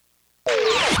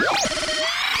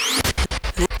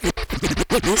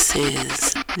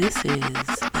This is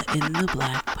the In the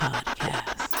Black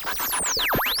podcast.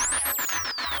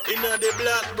 In the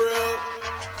black, bro.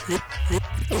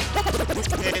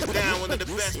 Hands down, one of the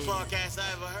best podcasts I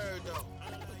ever heard, though.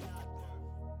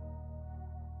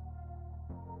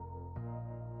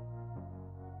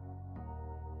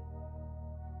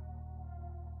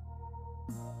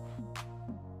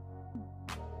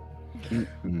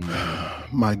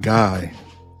 My guy,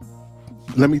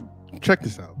 let me check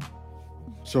this out.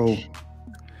 So,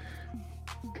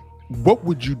 what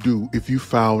would you do if you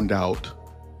found out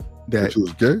that you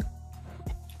was gay?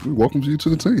 We welcome you to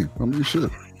the team. I mean, shit.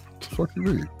 What the fuck you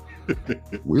mean?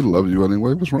 We love you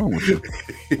anyway. What's wrong with you?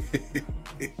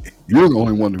 You're the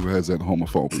only one who has that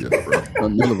homophobia, bro.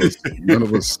 None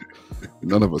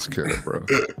of us care, bro.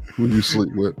 Who you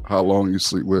sleep with, how long you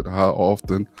sleep with, how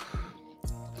often.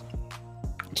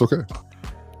 It's okay.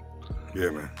 Yeah,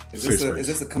 man. Is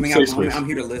this a coming out moment? I'm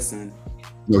here to listen.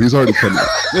 No, he's already come out.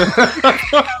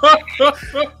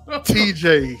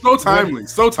 TJ? So timely.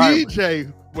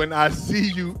 TJ, when I see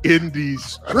you in these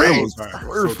streets,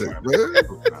 perfect, man.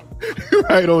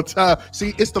 Right on time.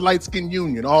 See, it's the light skin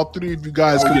union. All three of you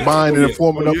guys combined and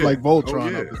forming up like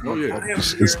Voltron.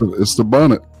 It's the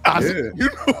bonnet. You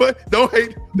know what? Don't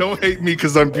hate me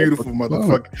because I'm beautiful,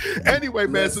 motherfucker. Anyway,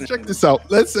 man, so check this out.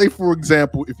 Let's say, for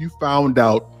example, if you found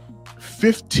out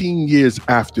 15 years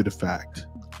after the fact,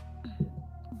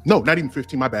 no, not even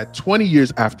 15, my bad, 20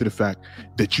 years after the fact,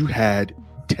 that you had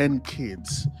 10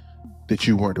 kids that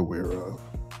you weren't aware of.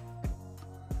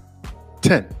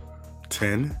 10.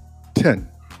 10? 10.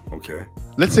 Okay.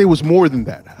 Let's say it was more than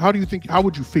that. How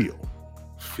would you feel?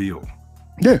 Feel?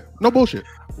 Yeah, no bullshit.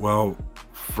 Well,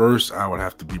 first I would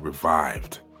have to be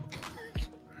revived.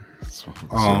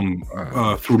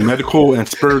 Through medical and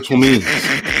spiritual means.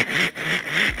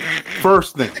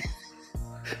 First thing.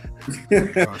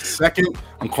 Second,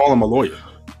 I'm calling my lawyer.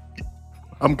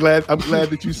 I'm glad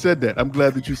that you said that.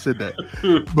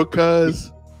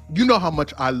 Because you know how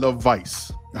much I love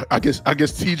Vice. I guess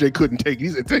TJ couldn't take it. He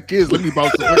said, 10 kids, let me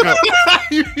bounce the fuck up.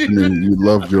 You mean you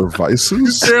love your vices?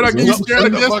 You scared of against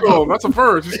them. That's a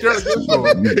first. You scared against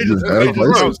them. You have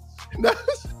vices?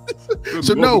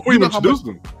 So no, you know how much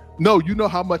them. No, you know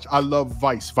how much I love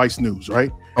Vice News,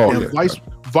 right? Oh, and yeah.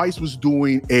 Vice was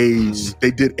doing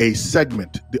they did a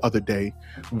segment the other day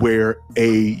where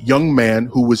a young man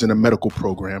who was in a medical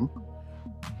program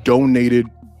donated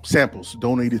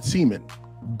semen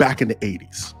back in the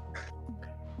 80s.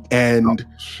 And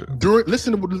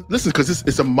listen, because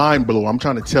it's a mind blow. I'm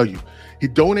trying to tell you, he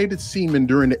donated semen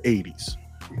during the 80s.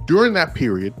 During that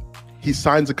period, he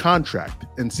signs a contract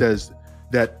and says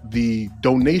that the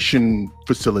donation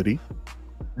facility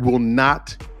will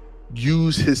not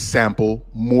use his sample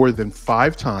more than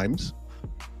 5 times.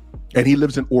 And he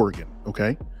lives in Oregon,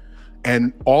 okay?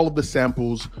 And all of the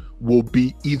samples will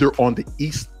be either on the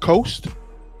East Coast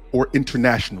or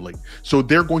internationally. So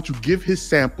they're going to give his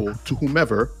sample to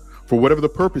whomever, for whatever the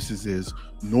purposes is,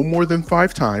 no more than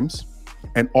 5 times,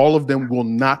 and all of them will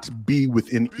not be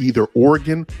within either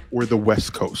Oregon or the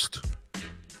West Coast.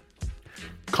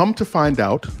 Come to find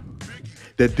out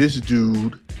that this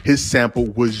dude, his sample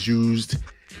was used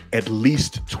at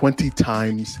least 20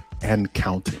 times and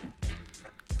counting.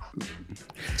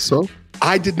 So?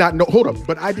 I did not know,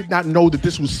 but I did not know that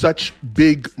this was such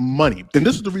big money. And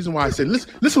this is the reason why I said, listen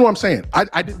to what I'm saying.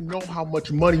 I didn't know how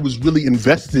much money was really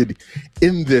invested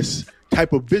in this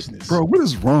type of business. Bro, what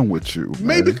is wrong with you,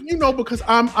 man? Maybe, because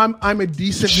I'm a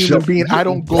decent human being. I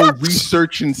don't go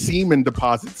researching semen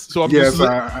deposits. So I'm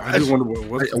I just wonder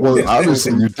what's well,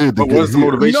 obviously you did. But what's the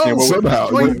motivation? No, somehow.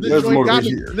 There's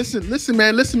motivation here.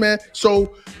 Listen, man.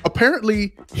 So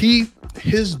apparently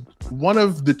one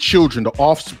of the children, the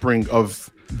offspring of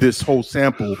this whole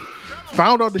sample,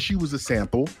 found out that she was a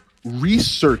sample,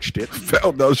 researched it,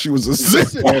 found out she was a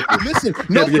sample. Listen.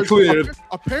 No,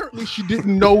 apparently she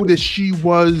didn't know that she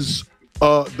was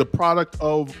the product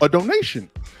of a donation.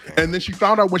 And then she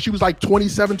found out when she was like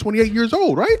 27, 28 years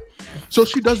old, right? So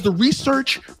she does the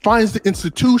research, finds the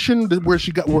institution where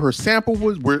her sample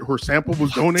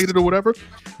was donated or whatever.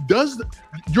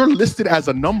 You're listed as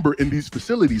a number in these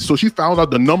facilities. So she found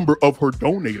out the number of her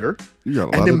donator. You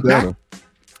got a lot of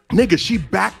data. She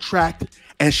backtracked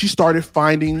and she started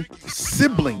finding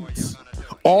siblings.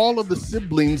 All of the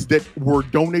siblings that were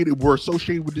donated were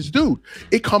associated with this dude.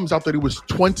 It comes out that it was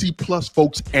 20 plus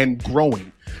folks and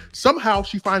growing. Somehow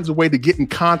she finds a way to get in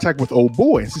contact with old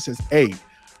boy. And she says, hey,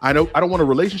 I don't want a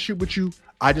relationship with you.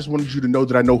 I just wanted you to know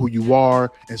that I know who you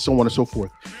are, and so on and so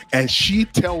forth. And she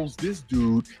tells this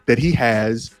dude that he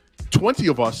has 20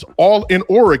 of us all in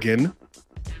Oregon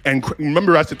and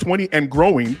remember I said 20 and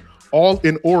growing, all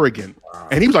in Oregon.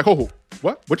 And he was like, "Oh,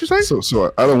 what? What you say?"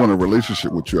 So I don't want a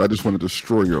relationship with you. I just want to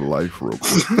destroy your life real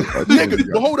quick. Nigga,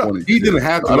 but hold up. He didn't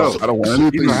have to know. I don't want anything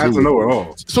He didn't have to know at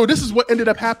all. So this is what ended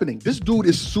up happening. This dude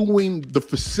is suing the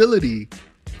facility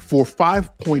for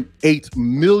 $5.8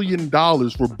 million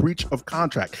for breach of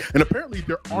contract. And apparently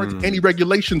there aren't any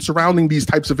regulations surrounding these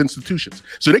types of institutions.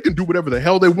 So they can do whatever the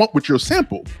hell they want with your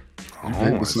sample.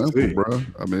 The sample, bro.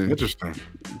 I mean, Interesting.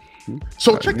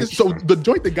 So check this. So the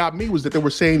joint that got me was that they were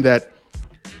saying that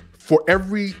for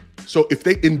every, so if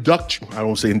they induct you, I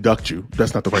don't say induct you,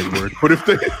 that's not the right word, but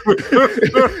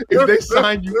if they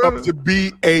sign you up to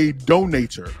be a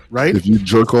donator, right? if you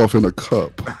jerk off in a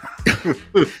cup,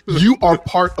 You are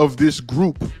part of this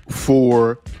group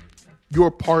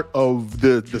you're part of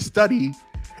the study,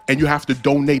 and you have to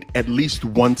donate at least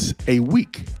once a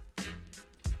week.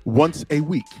 Once a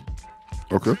week.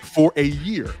 okay. For a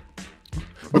year.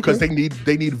 Because they need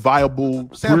viable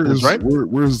samples, right?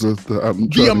 Where's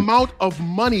The amount of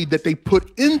money that they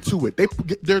put into it,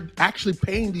 they're actually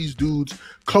paying these dudes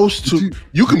close to.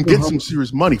 You can get some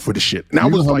serious money for the shit. And you I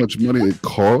was know how like, much money it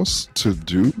costs to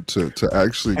do to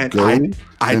actually And go. I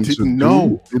and didn't to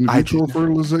know. do in I vitro didn't-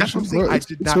 fertilization. that's what I'm saying. bro. I It's-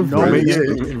 did it's not a know. very Yeah,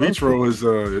 expensive in vitro is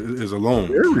a loan.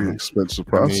 Very expensive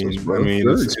process, bro. Very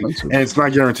expensive. and it's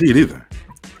not guaranteed either.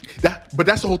 But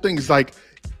that's the whole thing. Is like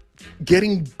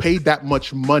getting paid that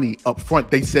much money up front.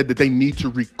 They said that they need to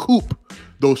recoup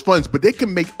those funds, but they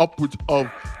can make upwards of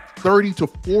 30 to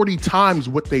 40 times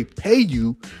what they pay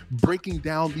you breaking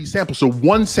down these samples. So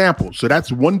one sample, so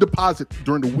that's one deposit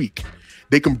during the week.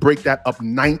 They can break that up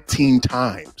 19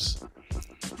 times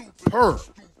per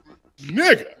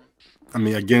nigga. I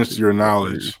mean, against your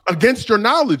knowledge. Against your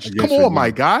knowledge. Against Come your on, my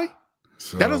guy.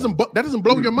 So, That doesn't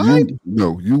blow your mind.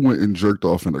 You went and jerked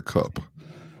off in a cup.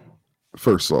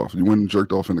 First off, you went and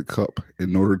jerked off in a cup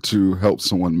in order to help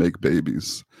someone make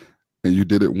babies, and you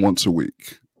did it once a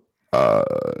week.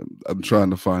 I'm trying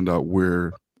to find out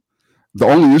where. The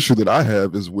only issue that I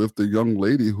have is with the young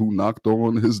lady who knocked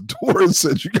on his door and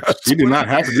said, "You got." She did not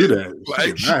have to do that.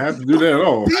 She did not have to do that at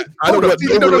all. I don't Hold up.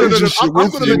 have no relationship I'm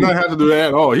with gonna She let did not have to do that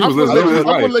at all. He was I'm living his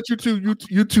gonna life. let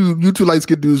you two light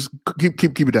skinned dudes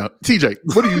keep it down. TJ,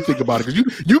 what do you think about it?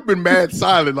 Because you've been mad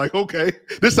silent. Like, okay,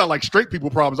 this sound like straight people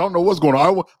problems. I don't know what's going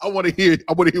on. I want to hear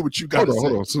what you got to say.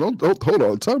 Hold on. So don't hold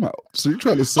on. Time out. So you're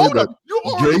trying to say Hold that up. You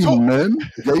already told-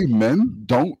 gay men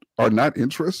are not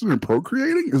interested in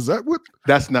procreating? Is that what?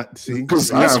 That's not. See, Because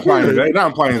You're not implying that. You're not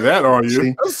implying that, are you?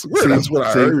 See? I swear that's what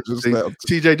I heard just now.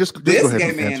 TJ, just go This ahead gay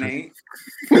and man answer. ain't.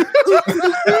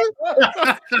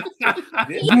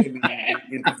 This gay man ain't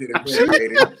interested in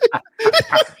procreating.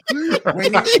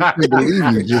 When I can't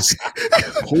believe you just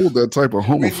pulled that type of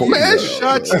homophobia. Man,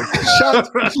 out, shut.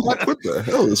 What the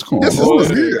hell is going This on is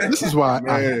here? this is why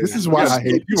I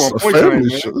hate. You It's on a point family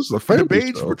tonight, show. man. This is a The family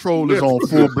Beige show. Patrol is on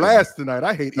full blast tonight.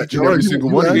 I hate each and every single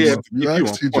one of you these. asked, you You asked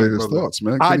on TJ point, his brother. thoughts,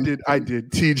 man. I Can you-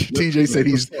 did. TJ said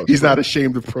he's not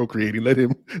ashamed of procreating. Let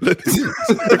him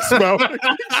expound.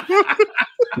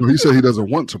 Well, he said he doesn't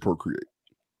want to procreate.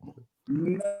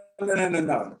 No.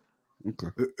 Okay.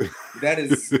 That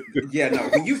is, no.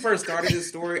 When you first started this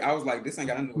story, I was like, "This ain't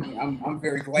got nothing to do with me." I'm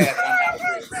very glad that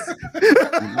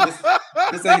I'm out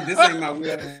of this. This ain't my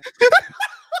wheel.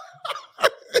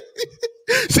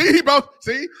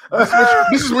 See,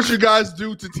 this is what you guys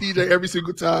do to TJ every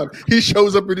single time. He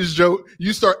shows up in his joke.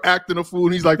 You start acting a fool,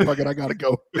 and he's like, "Fuck it, I gotta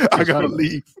go. I gotta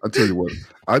leave." I tell you what,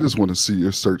 I just want to see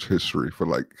your search history for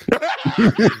like.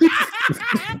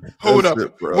 Hold That's up.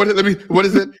 it, bro. What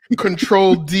is it?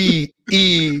 Control D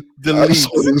E I delete. just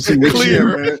want to see what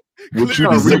Clear. you, what you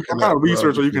What looking kind at, of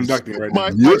research bro. are you conducting right now?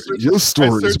 My Your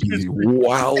stories search be history.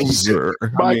 wowzer.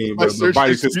 I mean, my the search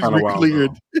bias is history's kind of been wild.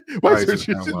 cleared. though. My Bias search is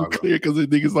kinda history's been wild, though. cleared because of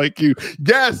niggas like you.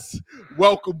 Yes.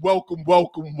 Welcome.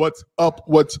 What's up?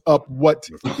 What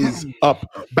is up?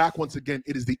 Back once again,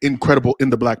 it is the Incredible in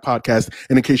the Black podcast.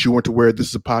 And in case you weren't aware, this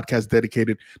is a podcast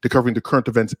dedicated to covering the current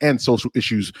events and social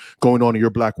issues going on in your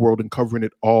Black world and covering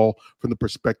it all from the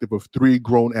perspective of three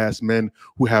grown-ass men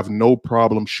who have no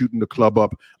problem shooting the club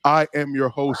up. I am your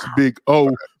host, Big O,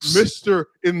 Mr.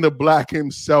 in the Black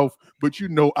himself, but you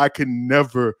know I can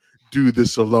never do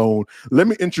this alone. Let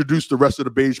me introduce the rest of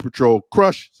the Beige Patrol.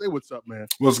 Crush, say what's up, man.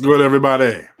 What's good,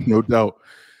 everybody? No doubt.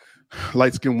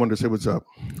 Light Skin Wonder, say what's up.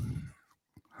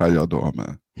 How y'all doing,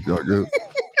 man? Y'all good?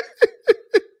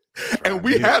 And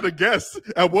we had a guest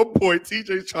at one point.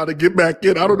 TJ's trying to get back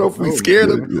in. I don't know if we scared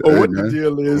him or what the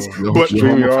deal is. But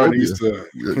your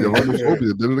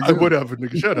homophobia did it again. Whatever,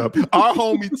 nigga. Shut up. Our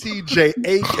homie TJ,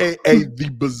 aka the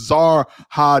Bizarre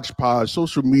Hodgepodge,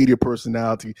 social media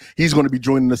personality. He's going to be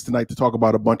joining us tonight to talk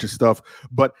about a bunch of stuff.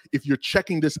 But if you're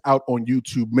checking this out on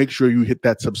YouTube, make sure you hit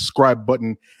that subscribe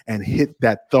button and hit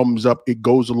that thumbs up. It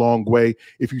goes a long way.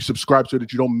 If you subscribe so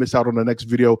that you don't miss out on the next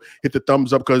video, hit the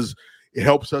thumbs up because it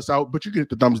helps us out. But you can hit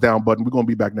the thumbs down button. We're going to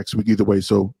be back next week either way.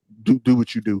 So do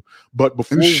what you do. But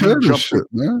before we share jump, shit,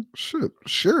 man.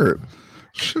 Share it.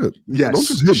 Shit. Yes. Don't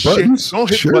just hit buttons. Don't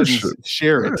hit share buttons. Shit.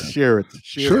 Share it. Share it.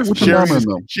 Share it with your mama and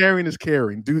them. Sharing is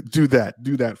caring. Do that.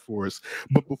 Do that for us.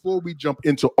 But before we jump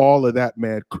into all of that,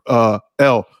 man,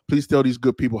 L, please tell these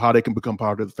good people how they can become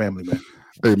part of the family, man.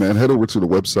 Hey, man, head over to the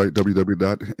website,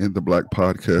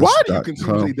 www.intheblackpodcast.com. Why do you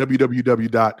continue to say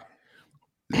www?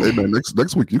 Hey, man,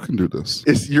 next week you can do this.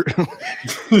 It's your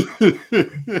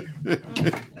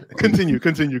continue.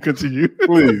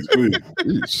 Please.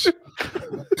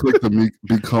 Click the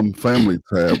Become Family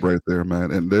tab right there,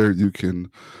 man. And there you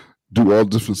can do all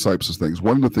different types of things.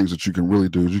 One of the things that you can really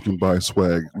do is you can buy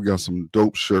swag. We got some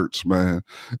dope shirts, man,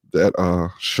 that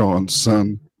Sean's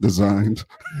son designed.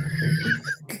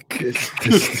 this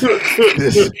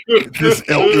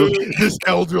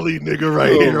elderly nigga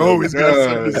right here always got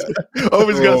something to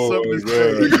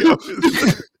say.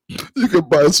 You can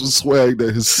buy some swag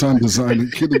that his son designed in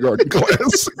kindergarten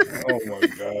class. Oh my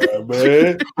God,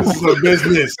 man. This is a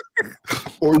business.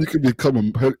 Or you can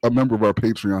become a member of our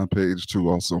Patreon page too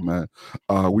also, man.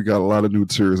 We got a lot of new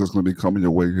tiers that's going to be coming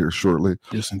your way here shortly.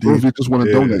 Yes, Or indeed. if you just want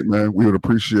to donate, man, we would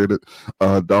appreciate it.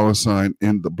 $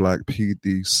 in the Black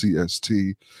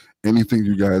PDCST. Anything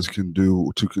you guys can do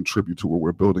to contribute to what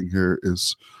we're building here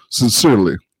is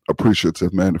sincerely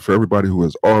appreciative, man. For everybody who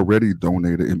has already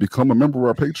donated and become a member of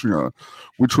our Patreon,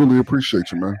 we truly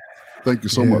appreciate you, man. Thank you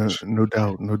so much. No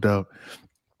doubt.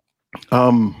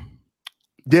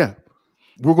 Yeah,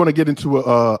 we're going to get into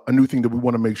a new thing that we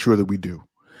want to make sure that we do.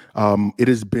 It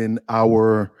has been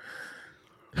our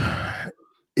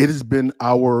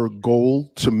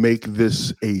goal to make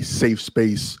this a safe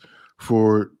space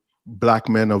for Black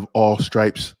men of all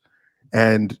stripes,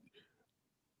 and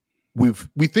we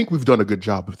think we've done a good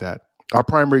job of that. Our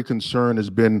primary concern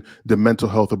has been the mental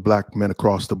health of Black men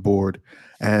across the board,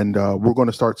 and we're going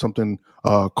to start something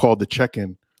called the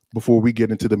check-in before we get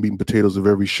into the meat and potatoes of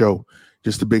every show,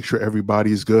 just to make sure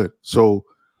everybody is good. So,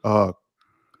 L,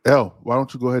 why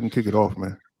don't you go ahead and kick it off,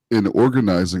 man? In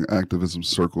organizing activism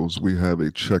circles, we have a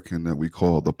check-in that we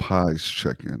call the PIES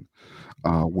check-in,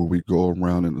 where we go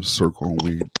around in a circle and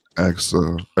we ask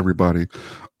everybody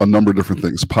a number of different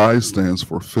things. PIES stands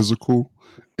for physical,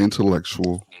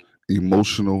 intellectual,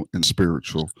 emotional, and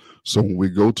spiritual. So when we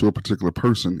go to a particular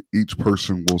person, each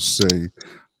person will say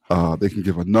they can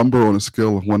give a number on a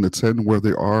scale of 1 to 10 where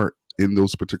they are in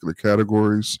those particular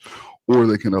categories, or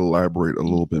they can elaborate a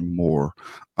little bit more.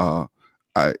 I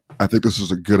think this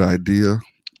is a good idea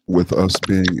with us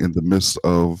being in the midst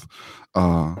of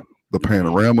the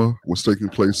panorama was taking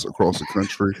place across the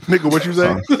country. Nigga, what you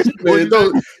say? Man,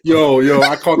 yo,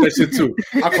 I caught that shit too.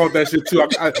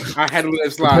 I had to let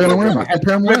it slide. Panorama. I had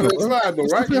to let it slide, though,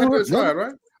 right? You had to let it slide,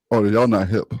 right? Oh, y'all not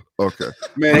hip. Okay.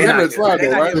 Man, you had to let it slide,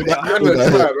 though, right? You had to let it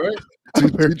slide, right?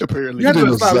 Apparently, You had to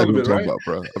let it slide a exactly little what bit, I'm right? talking about,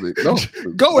 bro. I mean, no.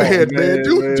 go ahead, man.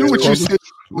 Do what you said.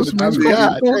 Listen, I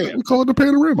man, mean, we call it the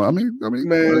panorama. I mean,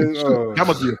 Man, that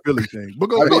must be a Philly thing. But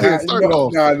go ahead, start it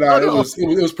off.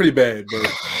 It was pretty bad, but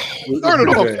Start it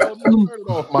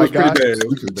off, my guy.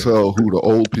 you can tell who the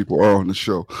old people are on the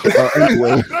show.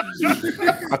 Anyway,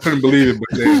 I couldn't believe it, but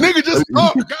then, Nigga, just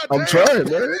talk. I'm trying,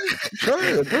 man. I'm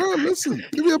trying, bro. Listen,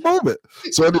 give me a moment.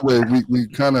 So anyway, we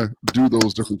kind of do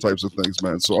those different types of things,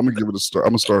 man. So I'm gonna give it a start.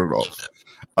 I'm gonna start it off.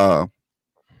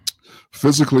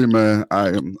 Physically, man,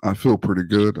 I feel pretty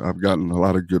good. I've gotten a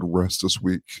lot of good rest this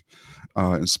week,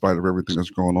 in spite of everything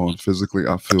that's going on. Physically,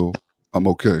 I feel I'm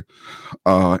okay.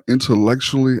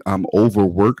 Intellectually, I'm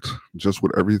overworked just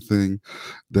with everything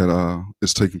that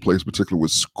is taking place, particularly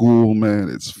with school, man.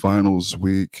 It's finals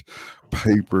week,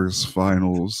 papers,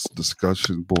 finals,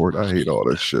 discussion board. I hate all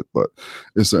that shit, but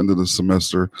it's the end of the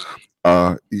semester.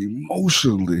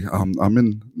 Emotionally, I'm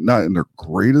not in the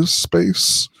greatest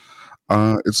space.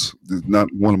 It's not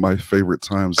one of my favorite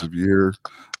times of year.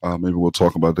 Maybe we'll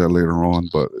talk about that later on,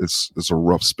 but it's a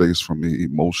rough space for me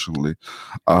emotionally.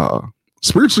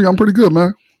 Spiritually, I'm pretty good,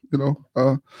 man. You know,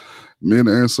 me and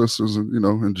the ancestors, and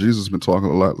and Jesus been talking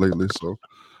a lot lately, so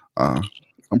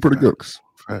I'm pretty good.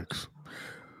 Facts.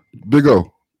 Big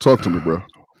O, talk to me, bro.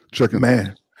 Check in,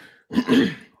 Man.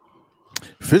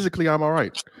 Physically, I'm all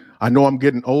right. I know I'm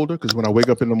getting older because when I wake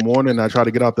up in the morning, I try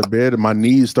to get out the bed and my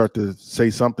knees start to say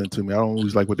something to me. I don't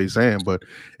always like what they're saying, but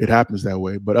it happens that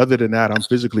way. But other than that, I'm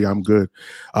good.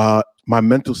 My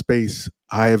mental space,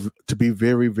 to be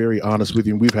very, very honest with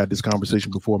you, and we've had this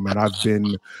conversation before, man. I've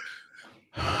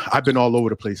been all over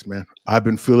the place, man. I've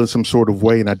been feeling some sort of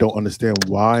way and I don't understand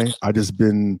why. I just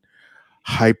been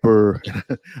hyper.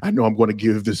 I know I'm going to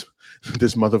give this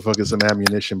motherfucker some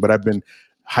ammunition, but I've been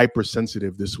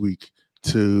hypersensitive this week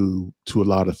to a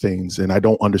lot of things, and I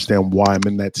don't understand why I'm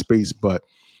in that space, but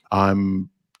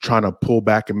I'm trying to pull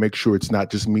back and make sure it's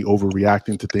not just me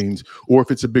overreacting to things, or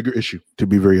if it's a bigger issue, to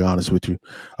be very honest with you.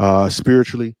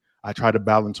 Spiritually, I try to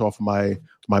balance off my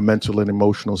mental and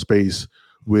emotional space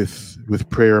with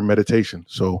prayer and meditation.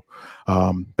 So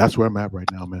that's where I'm at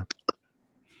right now, man.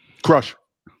 Crush.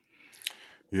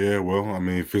 Yeah, well, I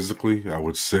mean, physically, I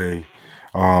would say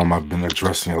I've been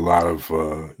addressing a lot of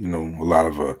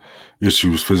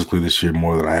issues physically this year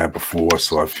more than I have before.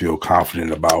 So I feel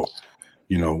confident about,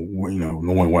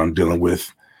 knowing what I'm dealing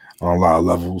with on a lot of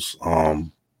levels. Let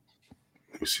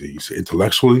me see. You say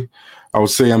intellectually, I would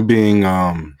say I'm being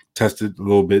tested a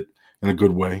little bit in a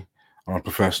good way on a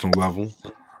professional level,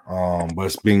 but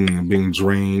it's being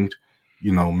drained,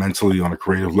 mentally on a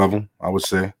creative level. I would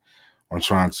say I'm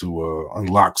trying to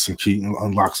unlock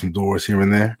some doors here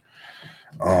and there.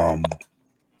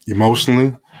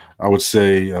 Emotionally, I would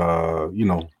say,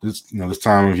 this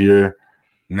time of year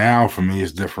now for me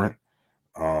is different.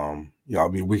 I'll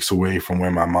be weeks away from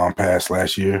when my mom passed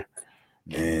last year,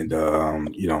 and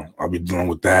I'll be dealing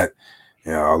with that,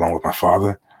 along with my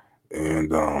father,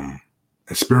 and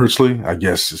spiritually, I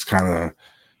guess it's kind of,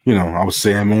 I would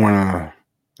say I'm more in a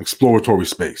exploratory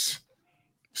space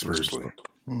spiritually,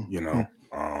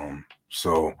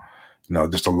 so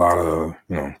just a lot of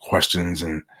questions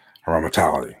and around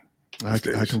mentality. I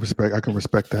can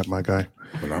respect that, my guy.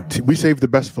 We saved the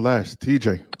best for last.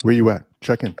 TJ, where you at?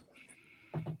 Check in.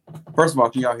 First of all,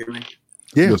 can y'all hear me?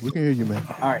 Yeah, we can hear you, man.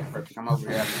 All right, perfect. I'm over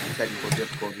here having some technical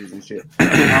difficulties and shit.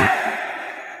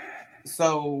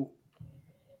 So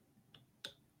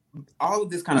all of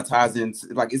this kind of ties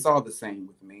into, like, it's all the same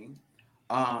with me.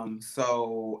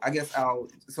 So I guess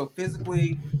so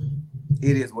physically,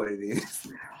 it is what it is.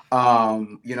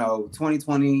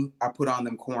 2020, I put on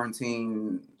them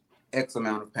quarantine X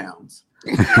amount of pounds.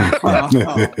 I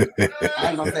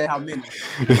ain't gonna say how many,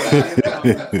 but I did put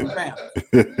on some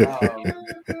pounds.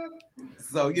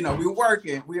 So we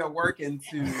are working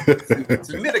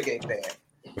to mitigate that.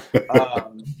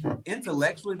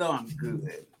 Intellectually though, I'm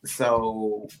good.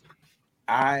 So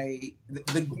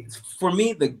for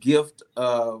me, the gift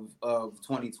of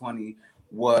 2020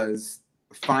 was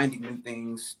finding new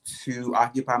things to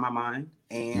occupy my mind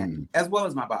and as well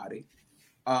as my body.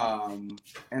 And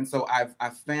so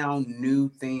I've found new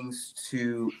things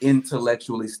to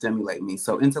intellectually stimulate me.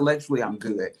 So intellectually, I'm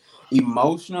good.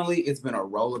 Emotionally, it's been a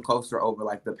roller coaster over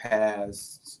like the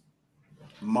past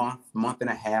month and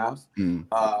a half.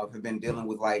 I've been dealing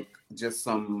with like just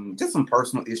some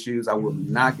personal issues. I will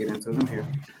not get into them here.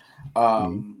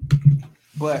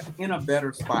 But in a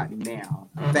better spot now,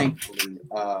 thankfully.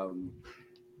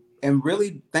 And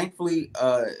really, thankfully,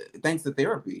 thanks to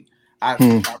therapy, I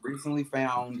recently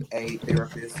found a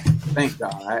therapist. Thank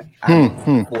God,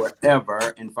 I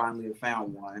forever and finally have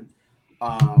found one.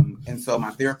 And so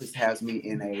my therapist has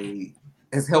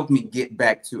helped me get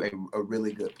back to a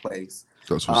really good place.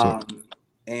 That's what's up.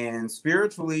 And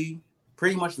spiritually,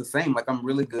 pretty much the same. Like I'm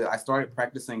really good. I started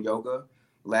practicing yoga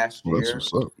last year, That's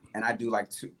what's up. and I do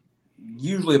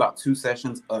usually about 2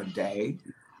 sessions a day.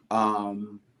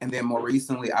 And then more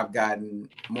recently, I've gotten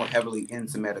more heavily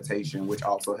into meditation, which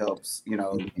also helps,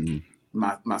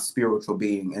 my spiritual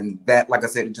being. And that, like I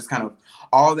said, it just kind of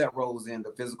all that rolls in, the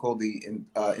physical, the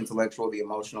intellectual, the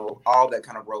emotional, all that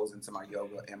kind of rolls into my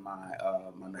yoga and my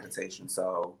meditation.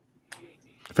 So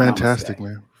fantastic,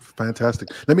 man. Fantastic.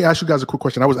 Let me ask you guys a quick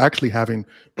question. I was actually having,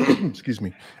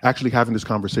 this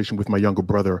conversation with my younger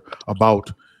brother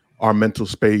about our mental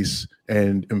space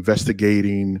and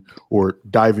investigating or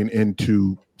diving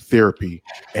into therapy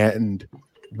and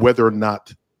whether or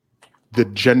not the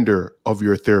gender of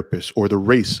your therapist or the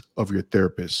race of your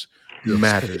therapist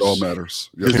matters. It all matters.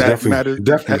 Does that matter?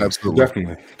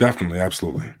 Definitely,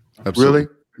 absolutely. Really?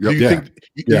 Yep.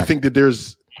 Do you think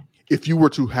that if you were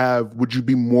to would you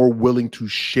be more willing to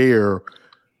share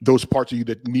those parts of you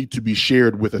that need to be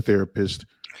shared with a therapist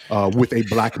with a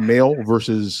black male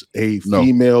versus a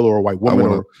female or a white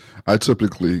woman? I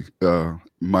typically,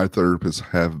 my therapists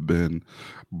have been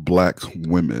black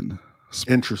women.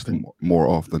 Interesting. More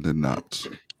often than not.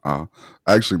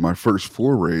 Actually, my first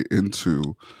foray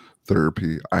into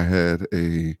therapy, I had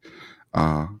a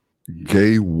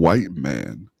gay white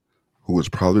man who was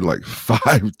probably like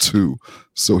 5'2".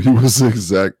 So he was the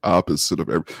exact opposite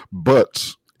of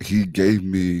but he gave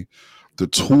me the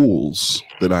tools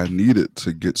that I needed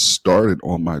to get started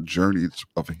on my journey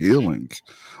of healing.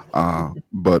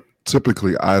 But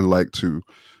typically I like to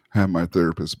have my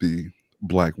therapist be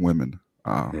Black women.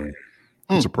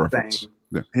 It's a preference.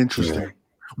 Yeah. Interesting.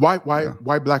 Why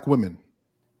Black women?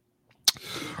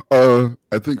 I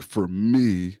think for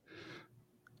me,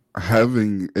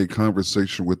 having a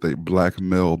conversation with a Black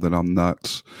male that I'm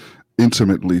not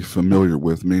intimately familiar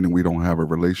with, meaning we don't have a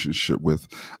relationship with,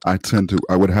 I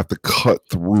would have to cut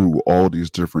through all these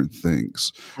different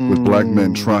things. With Black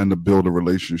men, trying to build a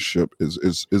relationship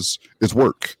is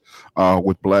work.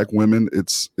 With Black women,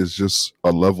 it's just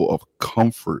a level of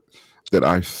comfort that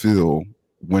I feel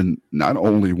not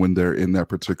only when they're in that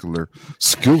particular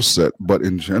skill set, but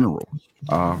in general.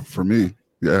 For me,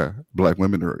 yeah, Black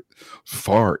women are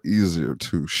far easier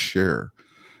to share.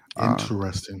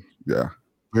 Interesting. Yeah.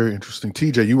 Very interesting.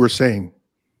 TJ, you were saying.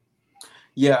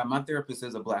 Yeah, my therapist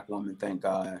is a Black woman, thank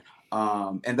God.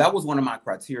 And that was one of my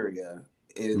criteria.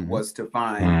 It was to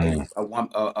find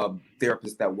a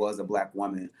therapist that was a Black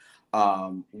woman.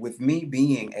 With me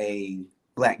being a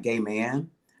Black gay man,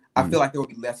 I feel like there would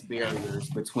be less barriers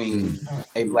between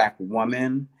a Black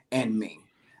woman and me,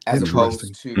 as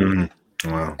opposed to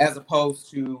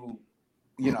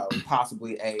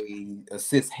possibly a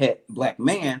cis het Black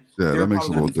man. Yeah, that makes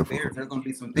it a little difficult. There's going to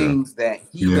be some things that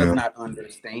he does not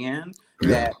understand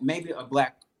that maybe a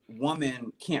Black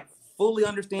woman can't fully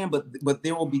understand, but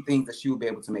there will be things that she will be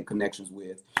able to make connections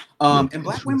with. And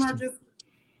Black women are just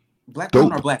Black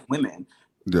women are Black women.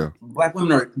 Yeah, Black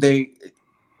women are they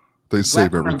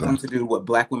save Black women everything. are going to do what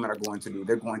Black women are going to do.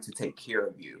 They're going to take care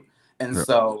of you, and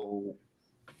so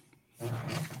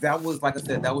that was, like I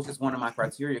said, that was just one of my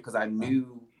criteria because I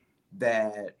knew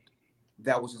that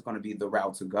was just going to be the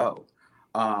route to go.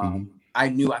 I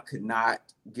knew I could not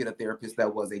get a therapist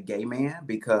that was a gay man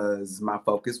because my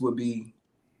focus would be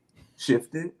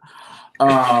shifted.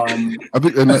 I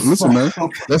think, and listen, man,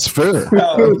 that's fair.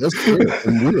 That's fair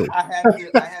and real. I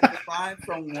had to find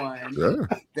someone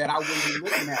that I wouldn't be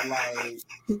looking at like.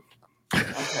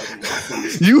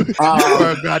 You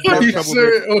are in goddamn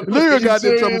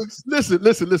trouble.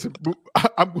 Listen.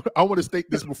 I want to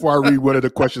state this before I read one of the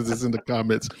questions that's in the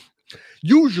comments.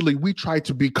 Usually we try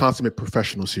to be consummate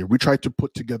professionals here. We try to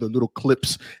put together little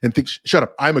clips and things. Shut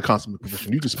up. I'm a consummate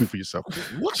professional. You can speak for yourself.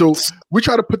 So we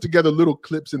try to put together little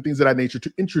clips and things of that nature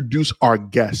to introduce our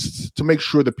guests, to make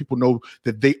sure that people know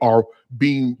that they are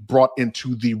being brought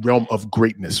into the realm of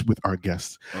greatness with our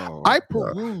guests.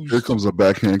 Here comes a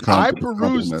backhand compliment. I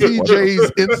perused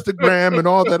TJ's Instagram and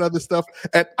all that other stuff,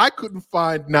 and I couldn't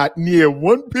find not near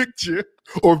one picture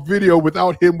or video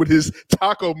without him with his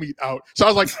taco meat out. So I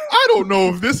was like, I don't know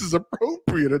if this is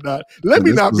appropriate or not. Let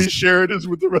me not be sharing this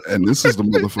with the rest. And this is the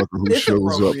motherfucker who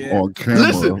shows up on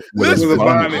camera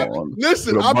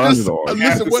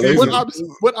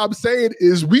What I'm saying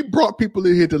is we brought people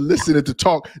in here to listen and to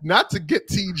talk, not to get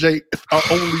TJ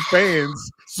OnlyFans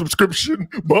subscription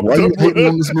bumped Why up. you hating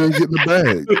on this man getting the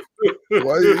bag?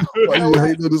 Why you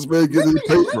hating on this man getting the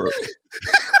paper?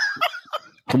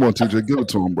 Come on, TJ, give it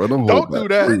to him, bro. Don't do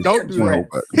that. Please. Don't do that.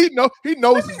 He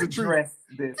knows it's the truth.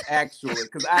 This actually,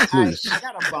 because I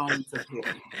got a bone to pick.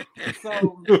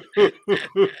 So,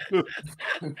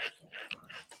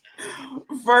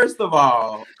 first of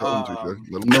all, let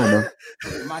him know, man.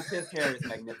 My chest hair is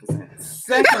magnificent.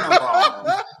 Second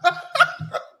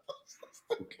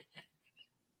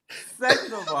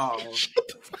of all,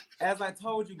 as I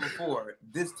told you before,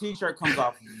 this t-shirt comes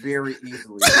off very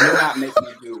easily. You're not making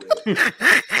me do it.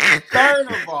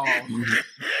 Third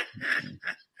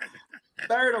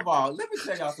of all, let me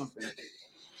tell y'all something.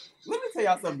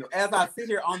 As I sit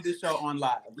here on this show on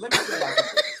live, let me tell y'all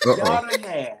something.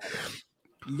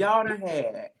 Y'all done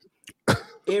had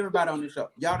everybody on the show.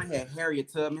 Y'all done had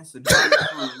Harriet Tubman, Sojourner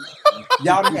Truth.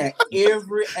 Y'all done had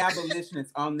every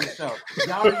abolitionist on this show.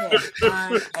 Y'all done had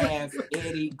fine-ass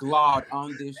Eddie Glaude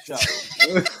on this show.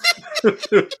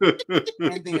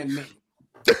 And then me.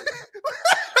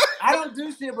 I don't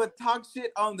do shit but talk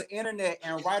shit on the internet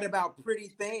and write about pretty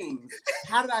things.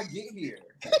 How did I get here?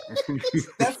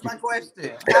 That's my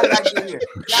question. How did I get here?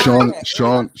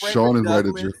 Sean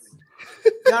invited you.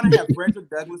 Y'all done have Frederick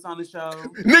Douglass on the show.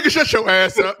 Nigga, shut your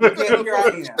ass up. Yeah, here I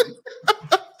am.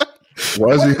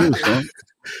 Why is he here, Sean?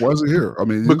 Why is he here? I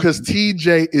mean, because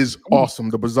TJ is awesome.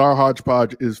 The Bizarre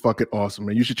Hodgepodge is fucking awesome,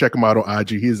 and you should check him out on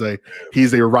IG. He's a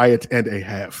riot and a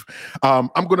half. I'm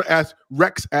gonna ask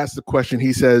Rex. Asked the question.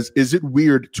 He says, "Is it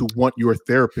weird to want your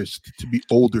therapist to be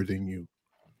older than you?"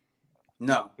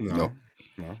 No.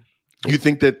 You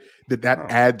think that No.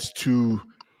 adds to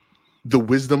the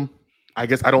wisdom? I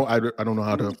guess I don't know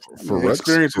how to. For Rex,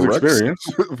 Experience is for Rex- experience.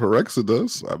 For Rex, it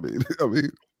does. I mean,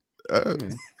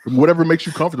 Whatever makes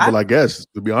you comfortable, I guess.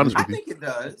 To be honest I with you, think it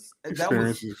does.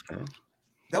 Experience is experience.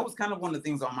 That was kind of one of the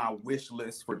things on my wish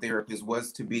list for therapists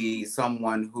was to be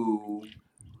someone who,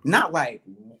 not like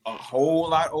a whole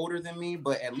lot older than me,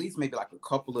 but at least maybe like a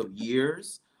couple of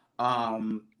years.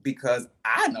 Because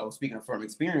I know, speaking from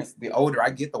experience, the older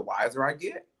I get, the wiser I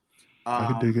get. I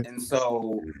can dig it. And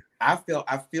so I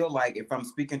feel like if I'm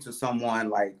speaking to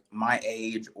someone like my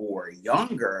age or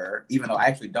younger, even though I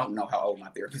actually don't know how old my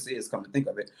therapist is, come to think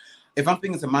of it, if I'm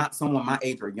speaking to someone my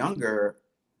age or younger,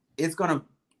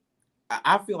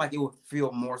 I feel like it would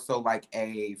feel more so like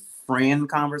a friend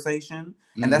conversation,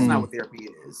 and that's not what therapy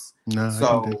is. No,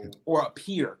 Or a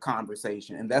peer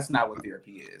conversation, and that's not what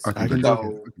therapy is. I can dig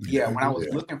So it. yeah, when I was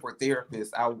looking for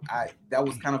therapists, I that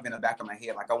was kind of in the back of my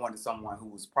head, like I wanted someone who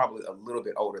was probably a little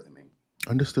bit older than me.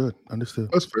 Understood. That's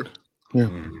fair. Yeah.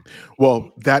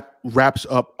 Well, that wraps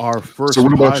up our first. So,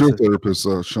 what about your podcast. therapist,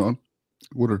 Sean?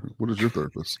 What is your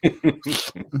therapist?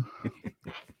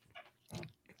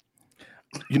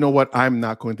 You know what? I'm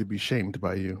not going to be shamed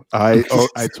by you. I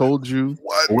told you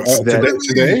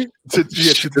Today?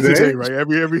 today, right?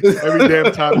 Every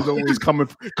damn time is always coming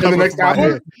next from my hour?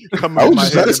 head. Coming I from was my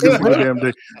just head asking, every damn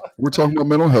day. We're talking about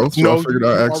mental health, so I figured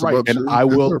I'd ask about and your I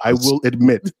will therapist.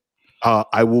 admit,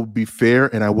 I will be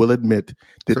fair, and I will admit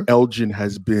that Elgin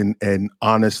has been an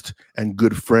honest and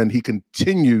good friend. He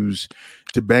continues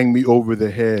to bang me over the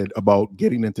head about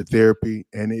getting into therapy,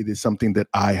 and it is something that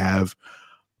I have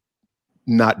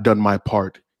not done my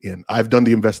part in. I've done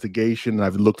the investigation, and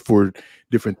I've looked for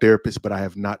different therapists, but I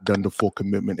have not done the full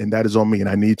commitment, and that is on me, and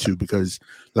I need to, because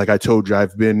like I told you,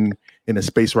 I've been in a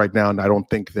space right now, and I don't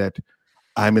think that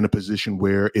I'm in a position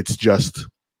where it's just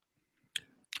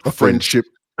a friendship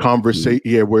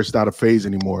conversation, where it's not a phase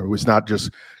anymore. It's not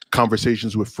just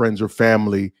conversations with friends or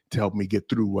family to help me get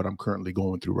through what I'm currently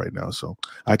going through right now. So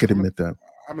I could admit that.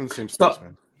 I'm in the same space,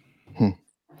 man.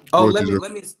 Oh,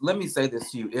 let me say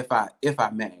this to you, if I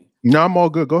may. No, I'm all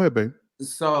good. Go ahead, babe.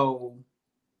 So,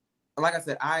 like I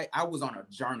said, I was on a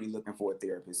journey looking for a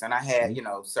therapist, and I had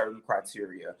certain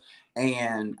criteria,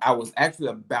 and I was actually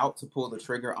about to pull the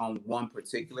trigger on one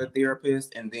particular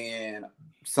therapist, and then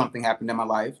something happened in my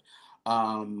life,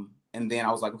 and then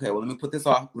I was like, okay, well, let me put this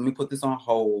on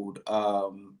hold.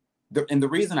 And the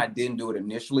reason I didn't do it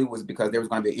initially was because there was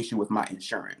going to be an issue with my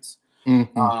insurance.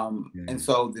 And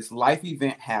so this life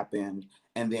event happened,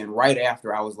 and then right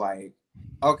after I was like,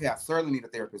 okay, I certainly need a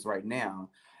therapist right now.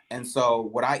 And so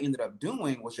what I ended up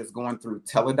doing was just going through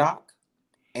Teladoc,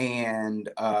 and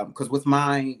because with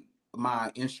my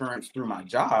insurance through my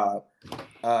job,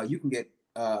 you can get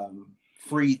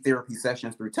free therapy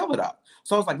sessions through Teladoc.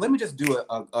 So I was like, let me just do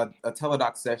a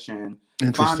Teladoc session,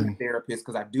 find a therapist,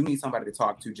 because I do need somebody to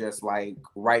talk to just like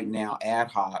right now, ad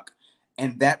hoc.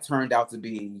 And that turned out to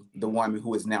be the woman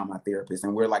who is now my therapist.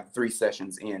 And we're like 3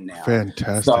 sessions in now.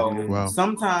 Fantastic. So wow.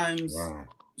 sometimes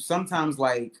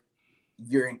like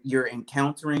you're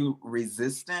encountering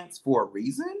resistance for a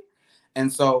reason.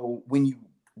 And so when you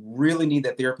really need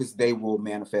that therapist, they will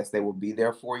manifest, they will be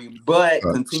there for you, but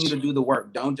continue to do the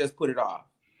work. Don't just put it off.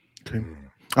 Okay.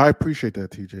 I appreciate that,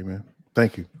 TJ, man.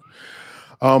 Thank you.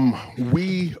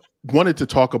 We wanted to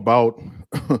talk about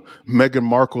Meghan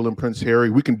Markle and Prince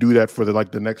Harry. We can do that for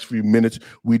the next few minutes.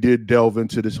 We did delve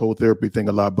into this whole therapy thing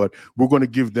a lot, but we're going to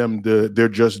give them their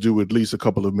just due at least a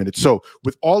couple of minutes. So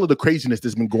with all of the craziness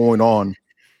that's been going on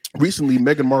recently,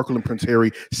 Meghan Markle and Prince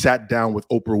Harry sat down with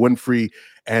Oprah Winfrey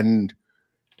and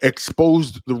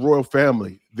exposed the royal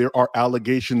family. There are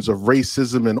allegations of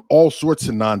racism and all sorts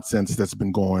of nonsense that's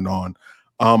been going on.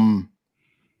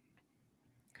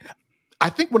 I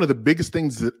think one of the biggest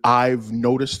things that I've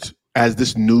noticed as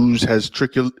this news has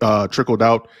trickled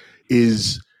out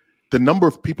is the number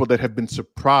of people that have been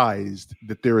surprised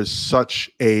that there is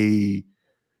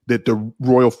that the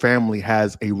royal family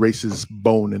has a racist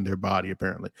bone in their body.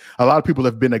 Apparently, a lot of people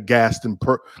have been aghast and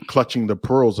clutching the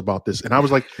pearls about this. And I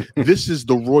was like, this is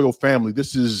the royal family.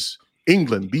 This is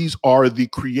England. These are the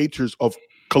creators of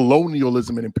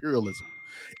colonialism and imperialism.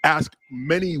 Ask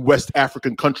many West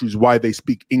African countries why they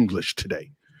speak English today.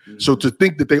 So to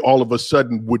think that they all of a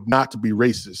sudden would not be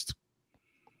racist.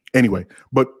 Anyway,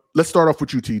 but let's start off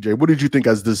with you, TJ. What did you think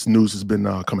as this news has been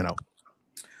coming out?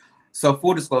 So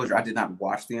full disclosure, I did not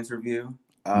watch the interview.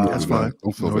 That's fine.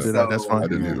 Don't feel bad. That's fine. I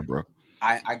didn't either, bro.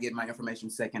 I get my information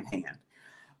secondhand.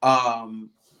 But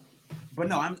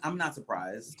no, I'm not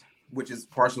surprised, which is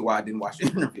partially why I didn't watch the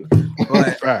interview.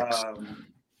 But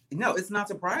no, it's not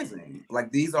surprising.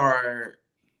 Like, these are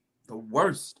the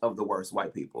worst of the worst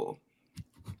white people.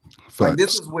 Facts. Like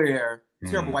this is where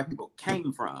terrible white people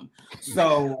came from.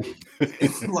 So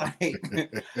it's like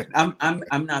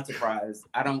I'm not surprised.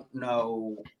 I don't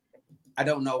know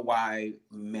why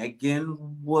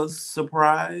Megan was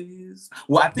surprised.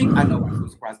 Well, I think I know why she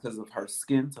was surprised because of her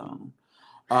skin tone.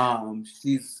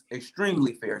 She's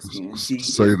extremely fair skinned. She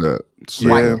Say that.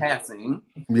 white passing.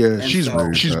 Yeah, And she's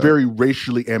so- very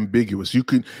racially ambiguous. You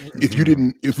could if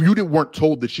you weren't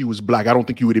told that she was black, I don't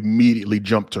think you would immediately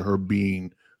jump to her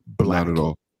being black Not at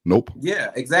all. Nope.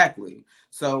 Yeah, exactly.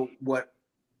 So what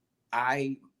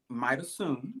I might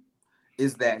assume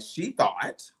is that she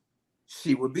thought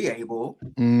she would be able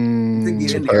to get in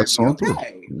there and pass be on through.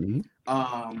 okay. Mhm.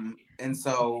 And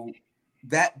so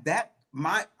that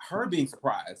her being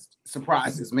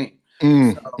surprises me.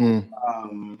 But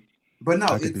no,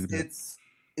 I could do that.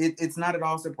 it's not at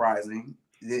all surprising.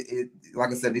 It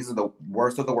like I said, these are the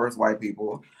worst of the worst white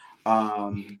people.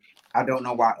 I don't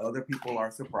know why other people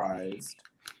are surprised.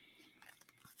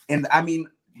 And I mean,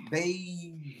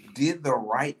 they did the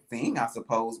right thing, I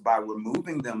suppose, by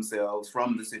removing themselves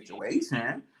from the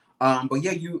situation. But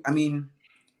yeah, you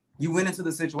went into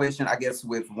the situation, I guess,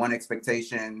 with one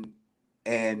expectation,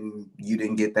 and you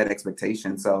didn't get that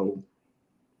expectation. So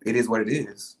it is what it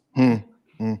is.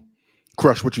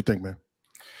 Crush, what you think, man?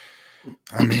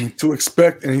 I mean, to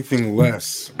expect anything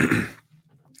less,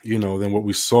 than what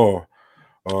we saw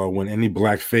when any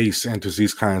black face enters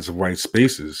these kinds of white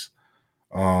spaces,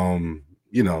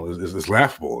 is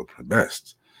laughable at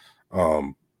best.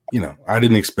 I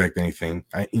didn't expect anything.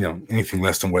 Anything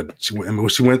less than what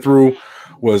she went through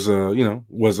was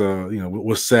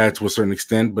sad to a certain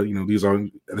extent. But these are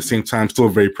at the same time still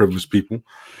very privileged people.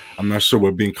 I'm not sure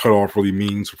what being cut off really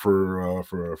means for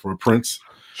a prince.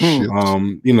 Shit.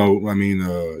 Even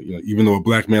though a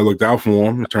black man looked out for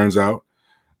him, it turns out,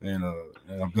 and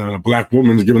a black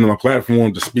woman is giving them a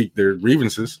platform to speak their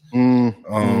grievances. Yet,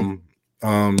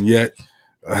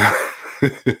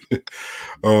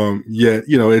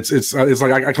 it's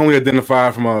like I can only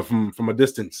identify from a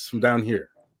distance, from down here.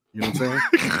 You know what I'm saying?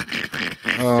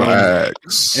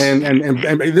 Facts. And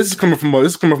this is coming from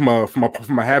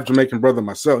a half Jamaican brother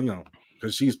myself,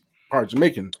 because she's part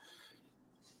Jamaican,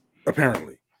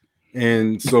 apparently.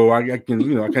 And so I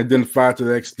can identify to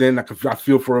that extent. I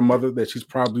feel for her mother that she's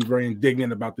probably very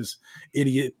indignant about this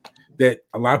idiot that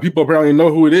a lot of people apparently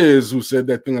know who it is who said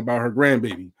that thing about her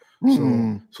grandbaby.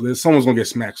 So there's someone's gonna get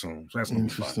smacked soon. So that's gonna be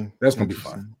fun. That's gonna be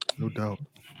fun. No doubt.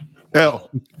 L,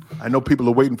 I know people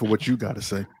are waiting for what you got to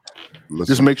say. Listen,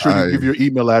 Just make sure you give your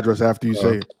email address after you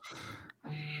say it.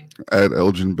 At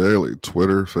Elgin Bailey,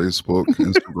 Twitter, Facebook,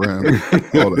 Instagram,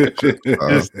 all that shit.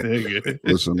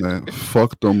 Listen, man,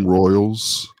 fuck them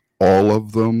Royals, all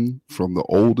of them, from the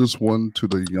oldest one to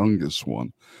the youngest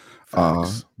one.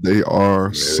 They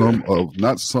are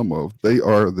they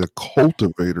are the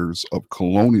cultivators of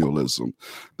colonialism.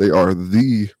 They are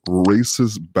the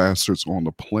racist bastards on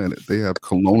the planet. They have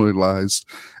colonialized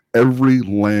every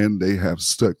land they have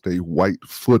stuck a white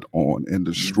foot on and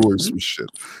destroyed some shit.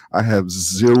 I have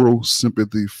zero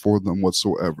sympathy for them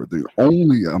whatsoever. The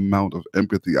only amount of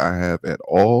empathy I have at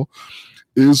all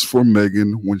is for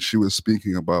Megan when she was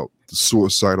speaking about the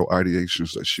suicidal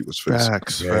ideations that she was facing.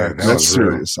 Facts. That's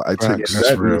serious. I take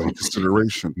that into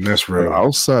consideration. That's real. But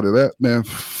outside of that, man,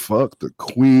 fuck the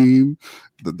queen,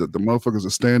 the motherfuckers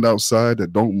that stand outside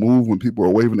that don't move when people are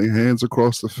waving their hands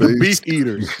across the face. The beef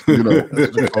eaters.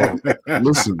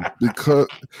 Listen,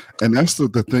 and that's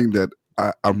the thing that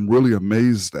I'm really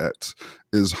amazed at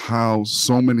is how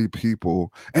so many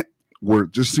people were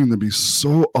just seem to be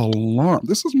so alarmed.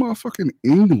 This is motherfucking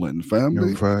England,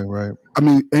 family. Right. I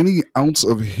mean, any ounce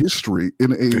of history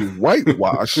in a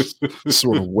whitewash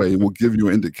sort of way will give you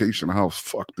an indication of how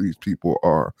fucked these people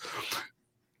are.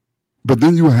 But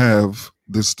then you have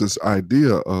this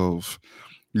idea of,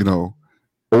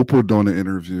 Oprah doing an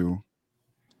interview,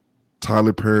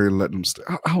 Tyler Perry letting him stay.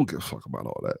 I don't give a fuck about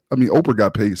all that. I mean, Oprah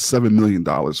got paid $7 million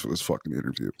for this fucking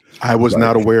interview. I was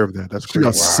not aware of that. That's She crazy.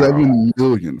 got $7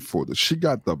 million for this. She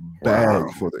got the bag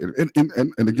for the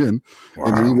and again,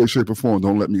 in any way, shape, or form,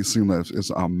 don't let me seem like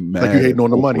I'm mad. Like you hating on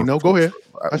the at money. Oprah. No, go ahead.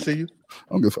 I see you.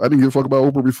 I didn't give a fuck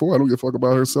about Oprah before. I don't give a fuck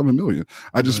about her $7 million.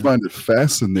 I just find it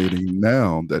fascinating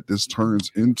now that this turns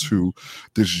into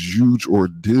this huge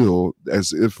ordeal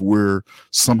as if we're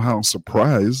somehow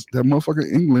surprised that motherfucking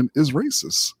England is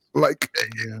racist. Like,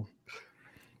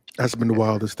 That's been the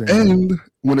wildest thing. and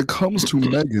when it comes to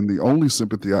Megan, the only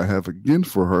sympathy I have again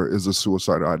for her is the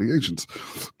suicidal ideations.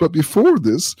 But before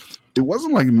this, it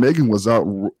wasn't like Megan was out,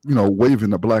 waving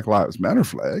the Black Lives Matter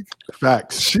flag.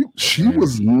 Facts. She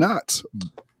was not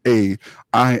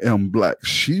I am black.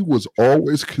 She was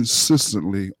always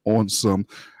consistently on some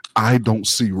I don't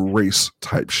see race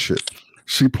type shit.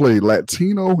 She played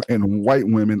Latino and white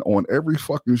women on every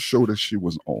fucking show that she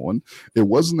was on. It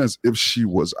wasn't as if she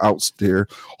was out there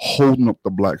holding up the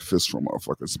black fist for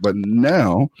motherfuckers. But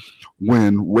now,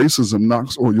 when racism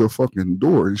knocks on your fucking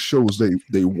door and shows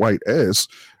they white ass,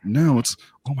 now it's,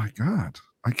 oh my God,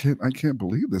 I can't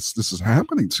believe this. This is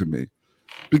happening to me.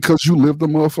 Because you lived a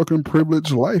motherfucking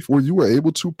privileged life where you were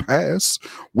able to pass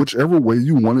whichever way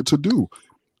you wanted to do.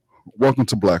 Welcome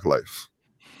to Black life.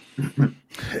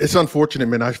 It's unfortunate,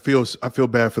 man. I feel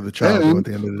bad for the child though, at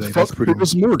the end of the day. Fuck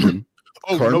Chris Morgan.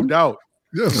 Oh, no doubt.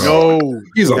 Yes. No,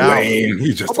 He's a doubt. lame.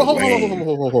 He's just a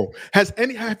lame. Has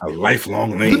a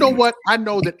lifelong lame. You know what? I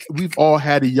know that we've all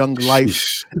had a young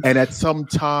life, and at some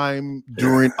time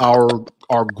during our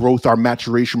growth, our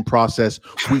maturation process,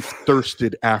 we've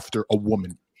thirsted after a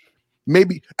woman.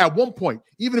 Maybe at one point,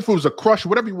 even if it was a crush,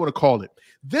 whatever you want to call it.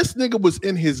 This nigga was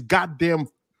in his goddamn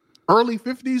early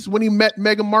 50s when he met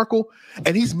Meghan Markle,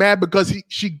 and he's mad because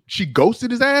she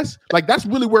ghosted his ass. Like, that's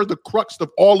really where the crux of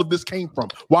all of this came from.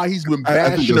 Why he's been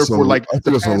bashing her for like. I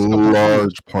think it's a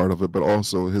large part of it, but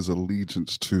also his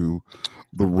allegiance to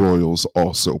the Royals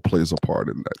also plays a part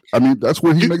in that. I mean, that's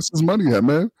where he makes his money at,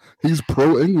 man. He's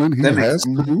pro England. He has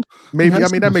to. Maybe I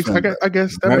mean that makes. I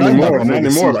guess that not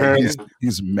anymore. Apparently,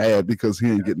 he's mad because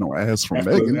he ain't getting no ass from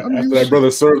Meghan. After that brother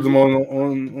served him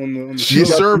on the she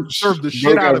served the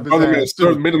shit out of his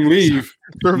ass. Made him leave.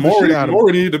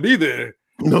 Maury needed to be there.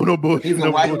 No bullshit. He's a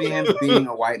white man being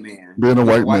a white man. Being a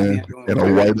white man in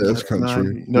a white ass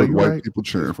country with white people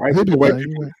cheering for him. He'll be white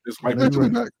people. He'll be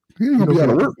back. He ain't gonna be out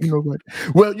of work.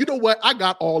 Well, you know what? I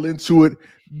got all into it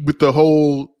with the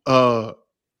whole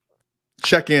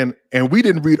check-in, and we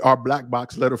didn't read our black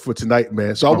box letter for tonight,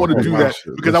 man. So I want to do that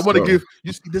because I want to give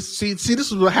you this. See,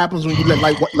 this is what happens when you let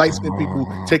light-skinned people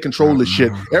take control of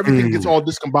shit. Everything gets all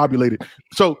discombobulated.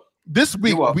 So this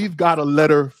week we've got a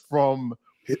letter from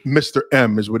Mr.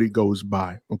 M is what he goes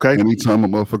by. Okay. Anytime a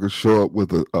motherfucker show up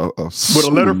with a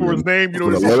letter for his name,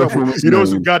 you know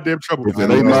some goddamn trouble. If it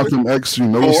ain't Malcolm X, you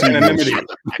know anonymity.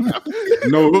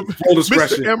 No full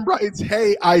discretion. Mr. M writes,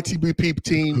 "Hey, ITBP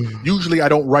team. Usually I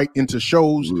don't write into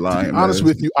shows. To be honest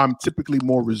with you, I'm typically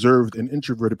more reserved and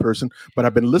introverted person, but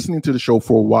I've been listening to the show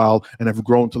for a while and have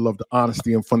grown to love the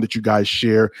honesty and fun that you guys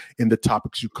share in the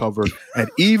topics you cover, and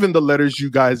even the letters you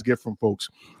guys get from folks.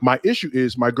 My issue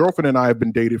is my girlfriend and I have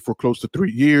been dated for close to 3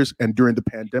 years, and during the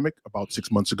pandemic, about 6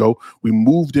 months ago, we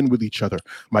moved in with each other.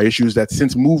 My issue is that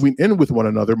since moving in with one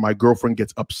another, my girlfriend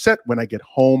gets upset when I get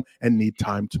home and need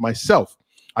time to myself.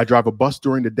 I drive a bus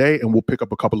during the day and we'll pick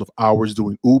up a couple of hours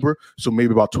doing Uber, so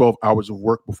maybe about 12 hours of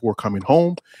work before coming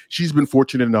home. She's been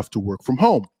fortunate enough to work from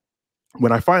home.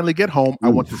 When I finally get home, I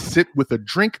want to sit with a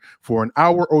drink for an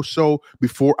hour or so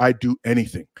before I do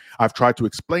anything. I've tried to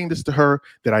explain this to her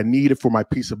that I need it for my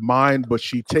peace of mind, but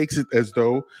she takes it as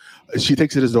though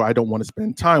I don't want to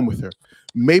spend time with her.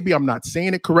 Maybe I'm not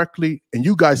saying it correctly, and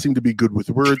you guys seem to be good with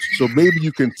words, so maybe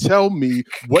you can tell me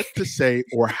what to say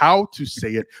or how to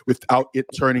say it without it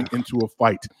turning into a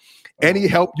fight. Any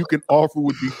help you can offer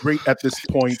would be great at this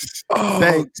point.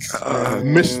 Thanks,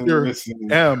 Mr.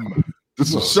 M.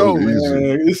 This is so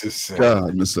easy. This is sad.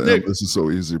 God, Mr. M, this is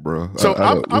so easy, bro. So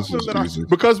I'm gonna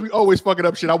because we always fuck it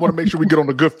up shit. I want to make sure we get on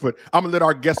the good foot. I'm gonna let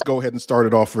our guest go ahead and start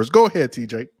it off first. Go ahead,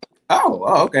 TJ.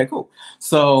 Oh, okay, cool.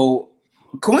 So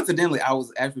coincidentally, I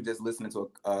was actually just listening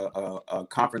to a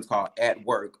conference call at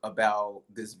work about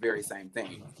this very same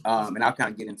thing, and I'll kind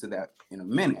of get into that in a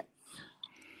minute.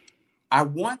 I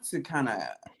want to kind of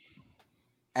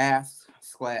ask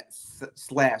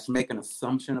slash make an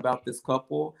assumption about this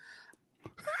couple.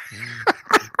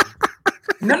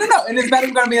 No, and it's not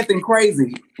even gonna be anything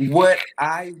crazy. What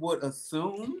I would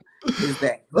assume is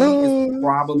that he is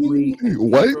probably an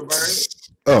introvert.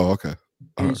 Oh, okay.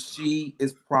 And she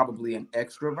is probably an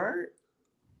extrovert.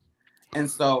 And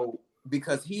so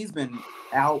because he's been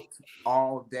out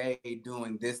all day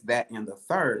doing this, that, and the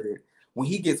third, when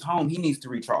he gets home, he needs to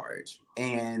recharge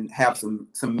and have some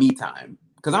me time.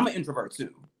 Because I'm an introvert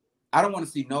too. I don't want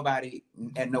to see nobody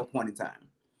at no point in time.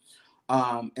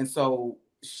 And so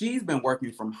she's been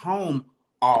working from home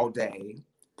all day,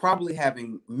 probably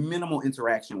having minimal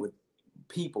interaction with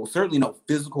people, certainly no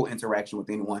physical interaction with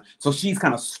anyone. So she's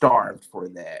kind of starved for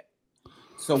that.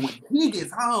 So when he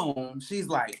gets home, she's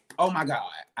like, oh my God,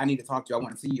 I need to talk to you. I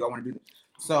want to see you. I want to do this.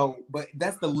 So, but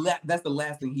that's the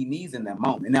last thing he needs in that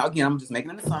moment. Now, again, I'm just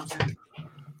making an assumption,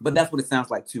 but that's what it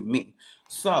sounds like to me.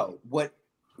 So what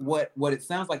it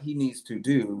sounds like he needs to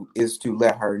do is to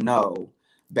let her know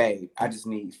babe, I just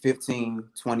need 15,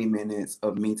 20 minutes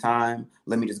of me time.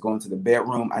 Let me just go into the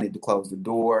bedroom. I need to close the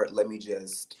door. Let me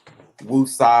just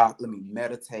woosah. Let me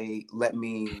meditate. Let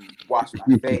me wash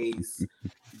my face.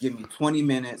 Give me 20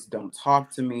 minutes. Don't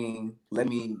talk to me. Let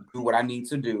me do what I need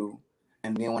to do.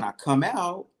 And then when I come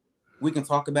out, we can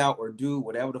talk about or do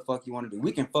whatever the fuck you want to do.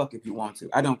 We can fuck if you want to.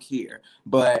 I don't care.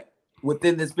 But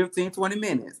within this 15, 20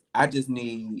 minutes, I just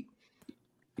need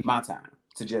my time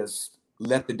to just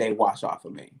let the day wash off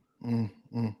of me.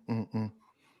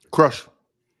 Crush.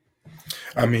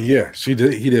 I mean, yeah, he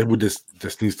did. We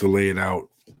just needs to lay it out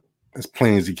as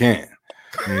plain as he can,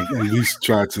 and at least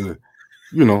try to,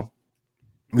 at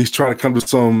least try to come to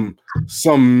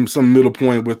some middle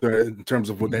point with her in terms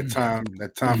of what that time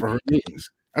for her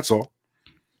means. That's all.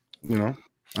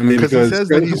 I mean, because he says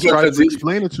that he's trying to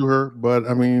explain it to her, but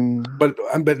I mean, but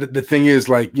the thing is,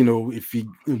 like, if he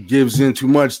gives in too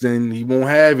much, then he won't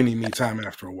have any me time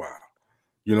after a while.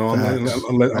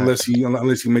 Unless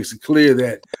he makes it clear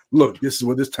that, look, this is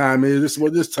what this time is. This is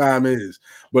what this time is.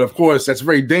 But of course, that's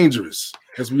very dangerous,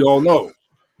 as we all know.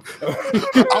 I'm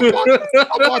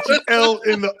watching L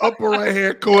in the upper right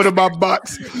hand corner of my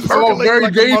box. It's all very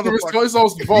dangerous. It's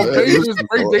all dangerous,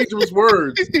 very dangerous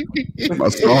words. My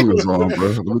song is on, bro.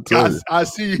 Let me tell you. I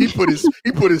see he put his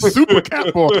super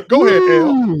cap on. Go ahead,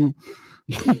 L.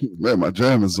 Man, my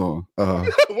jam is on.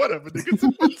 Whatever,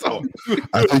 nigga. What's on?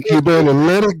 I think you better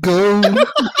let it go.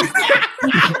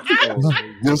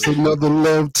 Just another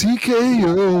love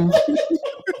TKO.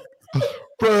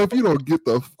 Bro, if you don't get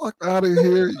the fuck out of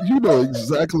here, you know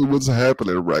exactly what's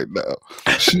happening right now.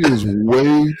 She is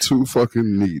way too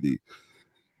fucking needy.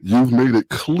 You've made it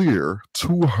clear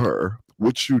to her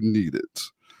what you needed.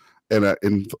 And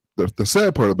the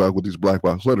sad part about with these black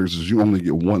box letters is you only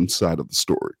get one side of the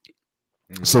story.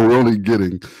 So we're only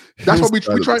getting. That's what we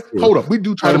try. Hold up, we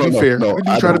do try to be fair. We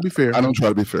do try to be fair. I don't try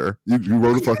to be fair. You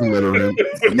wrote a fucking letter in.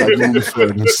 I'm not giving you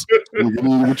fairness. I'm giving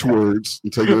you which words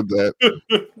and take it at that.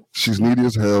 She's needy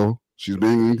as hell. She's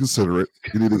being inconsiderate.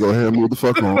 You need to go ahead and move the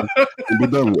fuck on and be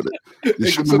done with it. You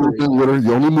shouldn't have moved in with her.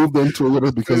 You only moved into it with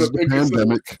her because of the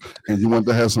pandemic, and you wanted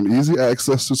to have some easy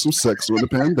access to some sex during the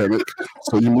pandemic.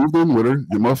 So you moved in with her.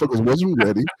 Your motherfuckers wasn't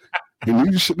ready. You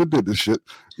knew you shouldn't have did this shit.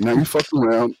 Now you fucked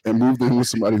around and moved in with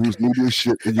somebody who's needy as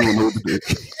shit and you don't know what to do.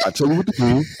 I tell you what to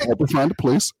do. Help her find a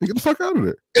place and get the fuck out of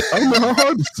there. I don't know how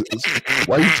hard this is.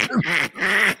 Why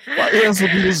you answer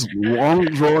this long,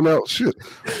 drawn out shit?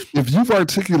 If you've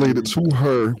articulated to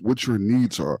her what your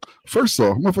needs are, first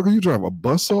off, motherfucker, you drive a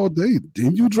bus all day,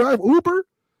 then you drive Uber?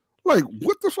 Like,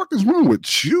 what the fuck is wrong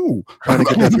with you? Trying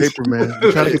to get that paper, man.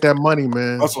 You're trying to get that money,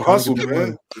 man. Hustle,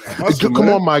 man. Come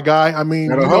on, my guy. I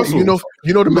mean, you know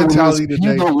the mentality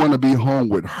today. You don't want to be home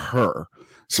with her.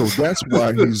 So that's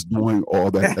why he's doing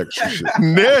all that extra shit.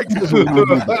 Nick,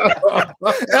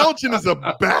 Elgin is a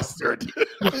bastard.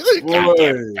 When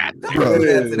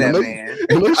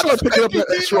they start picking up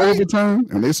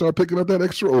that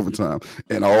extra overtime,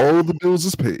 and all the bills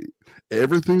is paid,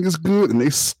 everything is good, and they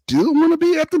still want to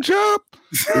be at the job,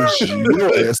 it's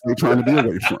your ass they're trying to be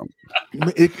away from.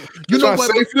 You know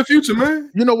what? Save for the future, man.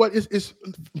 You know what? It's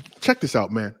check this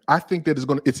out, man. I think that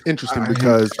it's interesting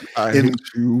because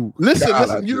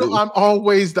listen. You know,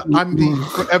 I'm the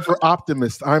forever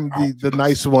optimist. I'm the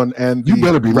nice one, and you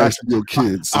better be nice to your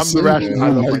kids. I'm the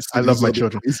rational. I love my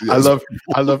children.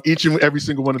 I love each and every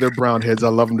single one of their brown heads. I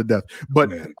love them to death.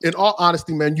 But in all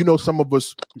honesty, man, you know, some of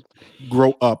us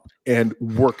grow up and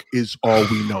work is all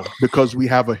we know because we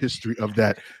have a history of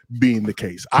that being the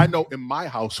case. I know in my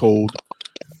household,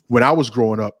 when I was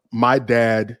growing up, my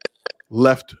dad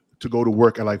left to go to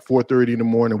work at like 4:30 in the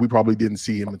morning. We probably didn't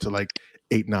see him until like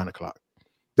 8, 9 o'clock.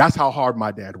 That's how hard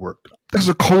my dad worked. That's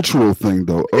a cultural thing,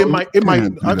 though. I'm not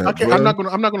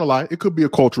gonna lie. It could be a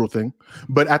cultural thing,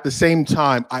 but at the same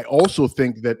time, I also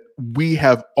think that we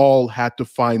have all had to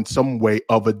find some way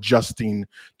of adjusting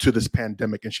to this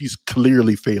pandemic, and she's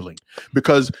clearly failing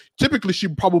because typically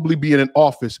she'd probably be in an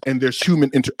office and there's human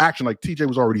interaction, like TJ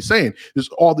was already saying. There's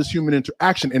all this human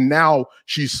interaction, and now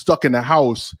she's stuck in the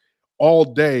house all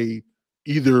day,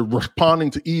 either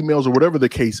responding to emails or whatever the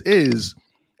case is.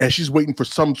 And she's waiting for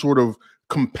some sort of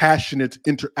compassionate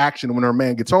interaction. When her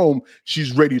man gets home,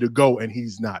 she's ready to go and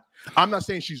he's not. I'm not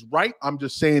saying she's right. I'm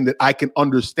just saying that I can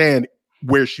understand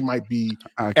where she might be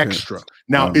extra.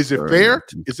 Now, is it fair?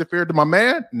 Is it fair to my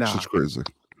man? Nah. She's crazy.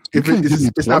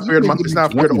 It's not fair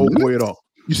to old boy at all.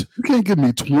 You can't give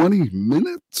me 20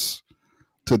 minutes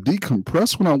to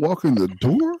decompress when I walk in the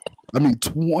door? I mean,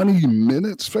 20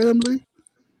 minutes, family?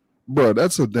 Bro,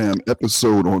 that's a damn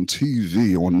episode on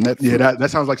TV on Netflix. Yeah,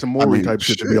 that sounds like some Maury type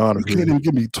shit, to be honest. You can't even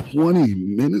give me 20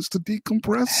 minutes to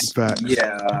decompress. Fact.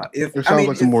 Yeah, It sounds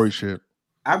like some Maury shit.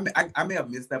 I may have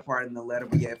missed that part in the letter,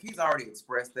 but yeah, if he's already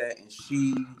expressed that and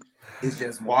she is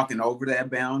just walking over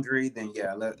that boundary, then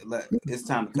yeah, it's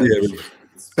time to cut the shit.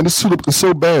 And it's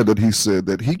so bad that he said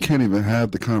that he can't even have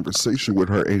the conversation with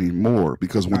her anymore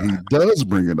because when he does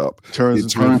bring it up, it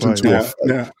turns into a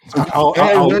fight.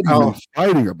 I'll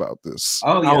fighting about this.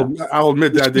 Oh yeah, I'll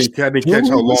admit that I didn't catch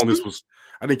how long this was.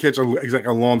 I didn't catch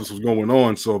exactly how long this was going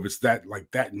on. So if it's that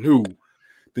new,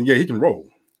 then yeah, he can roll.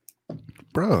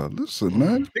 Bro, listen,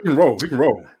 man. He can roll.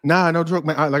 Nah, no joke,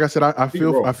 man. Like I said, I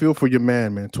feel for your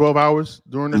man. 12 hours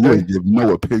during the you day. You ain't give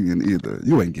no opinion either.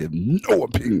 You ain't give no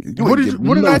opinion. What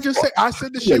did I just say? I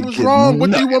said that she was wrong.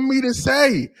 What do you want me to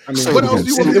say? What else do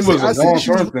you want me to say?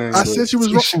 I said she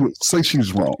was wrong. Say she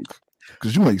was wrong.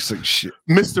 Because you ain't say shit.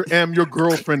 Mr. M, your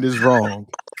girlfriend is wrong.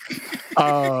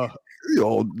 Eldridge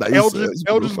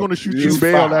going to shoot you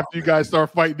bail after you guys start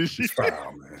fighting this shit.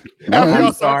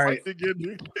 I'm sorry.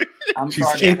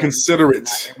 She's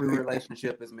inconsiderate. Not every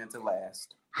relationship is meant to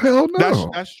last. Hell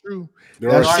no. That's true. There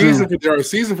are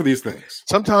seasons for these things.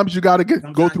 Sometimes you got to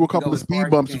go through a couple of speed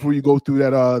bumps before you go through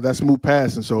that smooth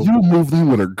pass. And so you moved in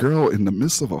with a girl in the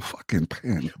midst of a fucking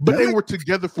pandemic. But they were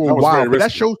together for a while. But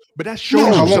that shows.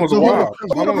 How long was a while?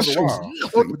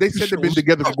 They said they've been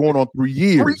together for going on 3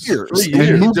 years. 3 years.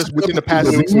 And just within the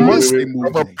past 6 months, they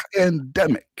moved of a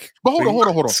pandemic. But hold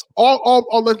on.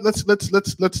 Let's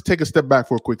take a step back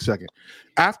for a quick second.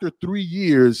 After 3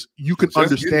 years, you can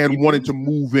understand wanting to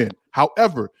move in.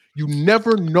 However, you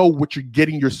never know what you're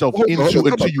getting yourself into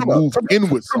until you move in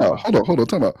with someone. Hold on.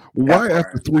 Time out. Why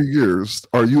after 3 years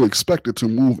are you expected to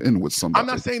move in with somebody? I'm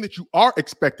not saying that you are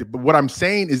expected, but what I'm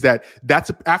saying is that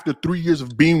that's after 3 years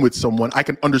of being with someone, I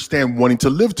can understand wanting to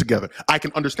live together. I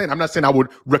can understand. I'm not saying I would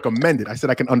recommend it. I said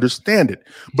I can understand it,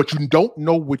 but you don't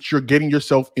know what you're getting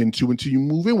yourself into until you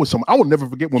move in with someone. I will never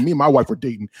forget when me and my wife were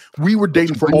dating. We were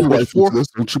dating for over 4 years.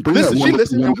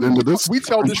 We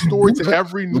tell this story to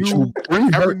every new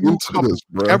couple,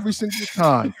 every single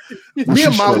time. Me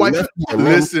and my wife,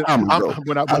 listen, I'm telling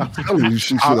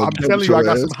you, I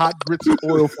got some hot grits and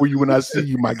oil for you when I see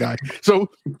you, my guy. So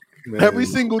every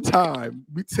single time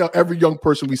we tell every young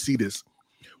person we see this.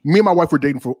 Me and my wife were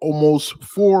dating for close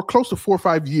to 4 or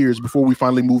 5 years before we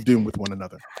finally moved in with one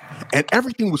another. And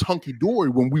everything was hunky-dory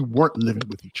when we weren't living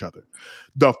with each other.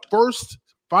 The first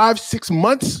 5-6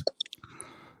 months,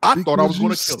 I thought I was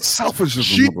going to kill her. Selfish.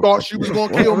 She thought she was going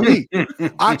to kill me.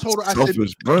 I told her, I said,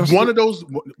 one of those,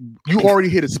 you already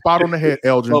hit a spot on the head,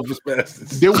 Eldrin.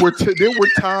 There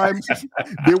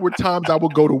were times I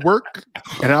would go to work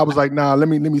and I was like, nah, let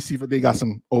me see if they got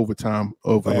some overtime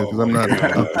over here because I'm not.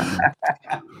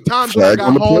 Times when I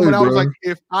got home and I was like,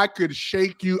 if I could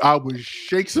shake you, I would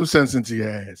shake some sense into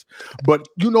your ass. But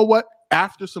you know what?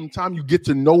 After some time, you get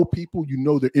to know people. You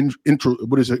know their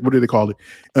what do they call it?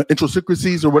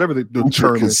 Intricacies or whatever the term is.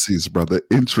 Intricacies, brother.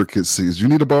 Intricacies. You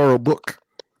need to borrow a book.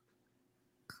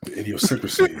 The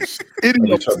idiosyncrasies. You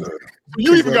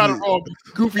even got it wrong,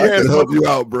 goofy ass. I can help you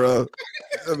out, bro.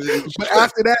 But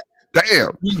after that,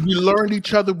 damn, we learned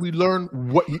each other. We learned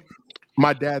what.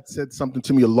 My dad said something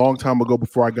to me a long time ago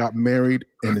before I got married,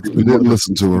 and it's we didn't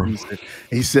listen to her.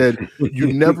 He said,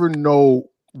 "You never know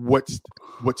what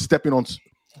stepping on.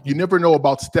 You never know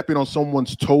about stepping on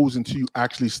someone's toes until you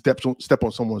actually step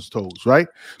on someone's toes, right?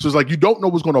 So it's like you don't know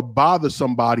what's going to bother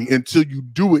somebody until you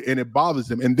do it and it bothers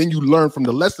them, and then you learn from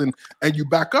the lesson and you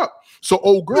back up. So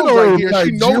old girl right here,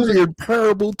 she knows it.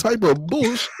 Parable type of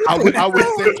bullshit. I would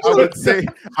say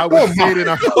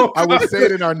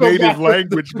it in our native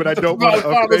language, but I don't want to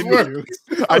offend you.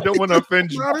 I don't want to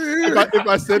offend you. If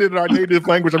I said it in our native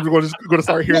language, I'm going to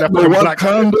start hearing that from black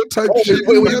conduct type shit.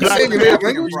 You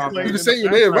can say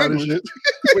your native language.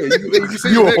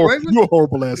 You a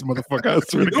horrible ass motherfucker. I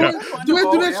swear to God. Do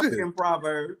that shit.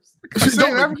 Proverbs.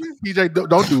 PJ,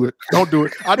 don't do it. Don't do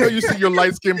it. I know you see your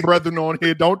light skinned brethren on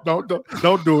here. Don't do it.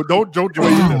 Don't join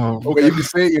them. Okay, you can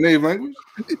say it in your native language.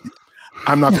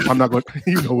 I'm not going.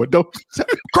 You know what? Don't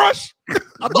crush. I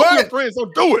thought we were friends.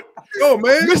 Don't do it. Oh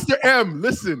man, Mr. M,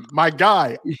 listen, my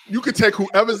guy. You can take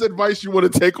whoever's advice you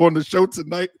want to take on the show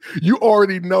tonight. You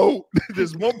already know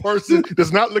there's one person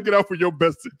that's not looking out for your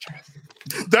best interest.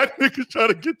 That nigga's trying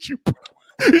to get you.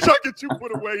 He's trying to get you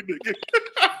put away, nigga.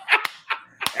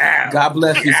 God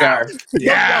bless you, sir.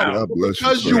 Yeah, God bless you.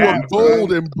 Because you were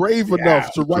bold and brave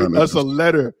enough to write us a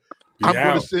letter I'm going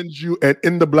out. to send you an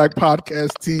In the Black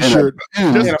podcast T-shirt.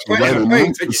 Just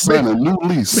a sign a new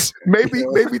lease. Maybe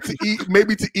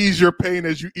to ease your pain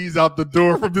as you ease out the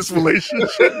door from this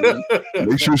relationship.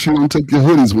 Make sure she don't take your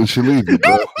hoodies when she leaves you,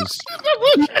 bro.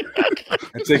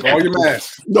 And take all your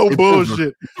masks. No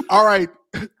bullshit. All right,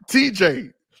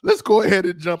 TJ, let's go ahead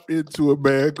and jump into it,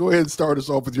 man. Go ahead and start us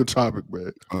off with your topic,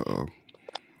 man. Uh-oh.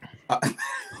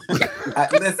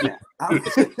 Listen, don't do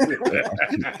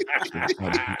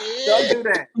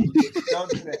that. Don't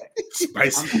do that.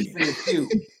 Spicy.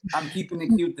 I'm keeping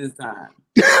it cute this time.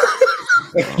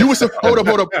 You were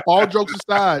hold up. All jokes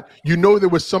aside, you know there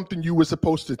was something you were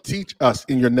supposed to teach us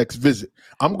in your next visit.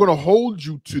 I'm going to hold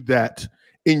you to that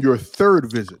in your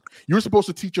third visit. You were supposed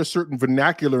to teach us certain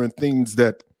vernacular and things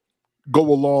that go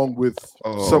along with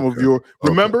some of your.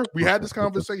 Remember, we had this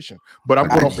conversation, but I'm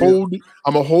going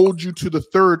to hold you to the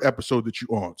third episode that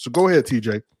you're on. So go ahead,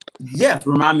 TJ. Yes,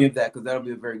 remind me of that because that'll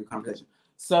be a very good conversation.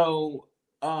 So,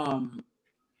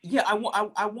 yeah,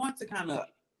 I want to kind of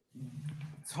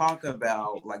talk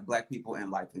about like Black people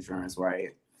and life insurance,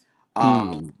 right?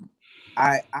 I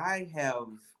have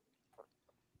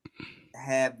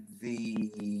had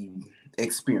the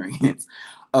experience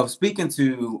of speaking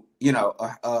to, you know,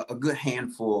 a good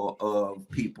handful of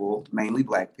people, mainly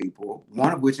Black people,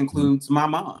 one of which includes my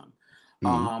mom,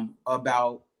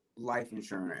 about life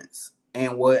insurance.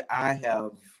 And what I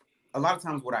have, a lot of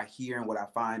times what I hear and what I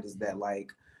find is that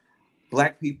like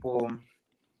Black people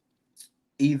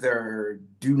either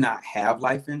do not have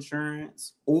life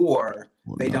insurance or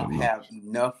they don't have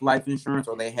enough life insurance,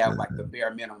 or they have like the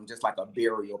bare minimum, just like a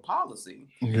burial policy.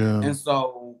 Yeah. And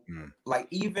so like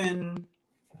even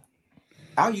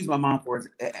I'll use my mom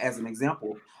as an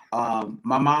example.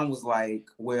 My mom was like,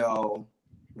 well,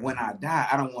 when I die,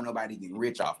 I don't want nobody getting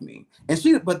rich off me. And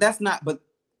but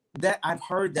that I've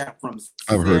heard that from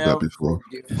I've heard that before.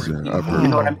 Yeah, I've heard you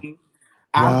know what I mean?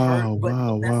 I've heard, but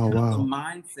Wow, that's kind of the wow.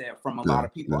 mindset from a lot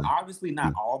of people. Yeah. Obviously,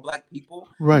 not all Black people.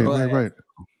 Right.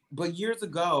 But years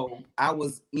ago, I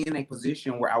was in a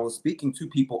position where I was speaking to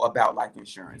people about life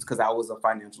insurance because I was a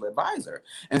financial advisor.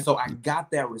 And so I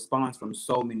got that response from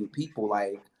so many people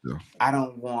like, I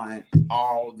don't want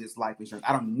all this life insurance.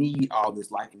 I don't need all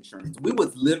this life insurance. We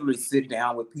would literally sit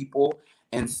down with people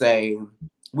and say,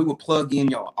 we would plug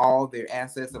in all their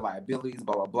assets and liabilities,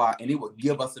 blah, blah, blah. And it would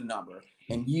give us a number.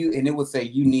 And it would say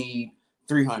you need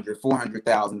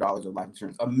 $300,000-$400,000 of life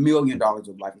insurance, $1 million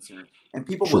of life insurance. And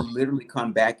people would literally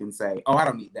come back and say, oh, I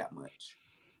don't need that much.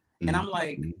 And I'm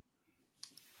like,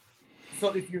 so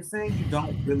if you're saying you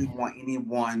don't really want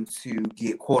anyone to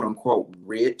get quote unquote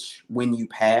rich when you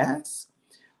pass,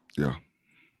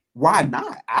 why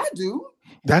not? I do.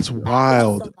 That's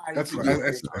wild. That's when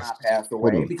I passed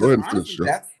away. Because honestly,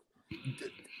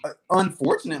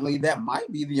 unfortunately, that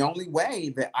might be the only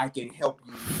way that I can help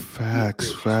you.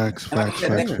 Facts. That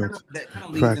kind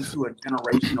of leads into a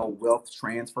generational wealth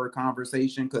transfer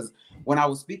conversation. Because when I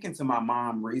was speaking to my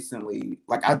mom recently,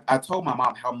 like I told my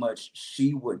mom how much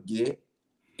she would get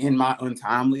in my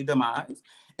untimely demise,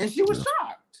 and she was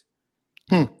shocked.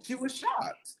 She was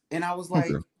shocked, and I was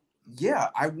like, "Yeah,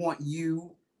 I want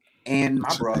you and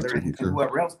my brother and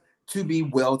whoever else to be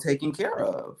well taken care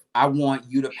of. I want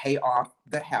you to pay off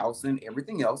the house and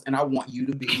everything else, and I want you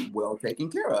to be well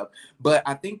taken care of." But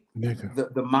I think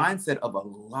the mindset of a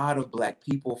lot of Black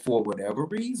people, for whatever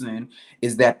reason,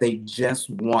 is that they just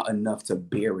want enough to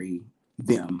bury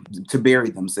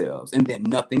themselves, and then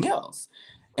nothing else.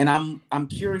 And I'm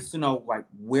curious to know like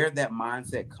where that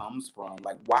mindset comes from.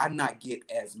 Like, why not get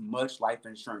as much life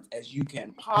insurance as you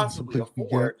can possibly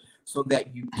afford so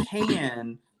that you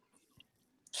can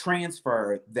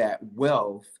transfer that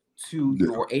wealth to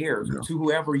your heirs, to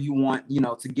whoever you want,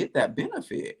 to get that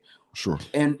benefit. Sure.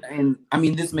 And I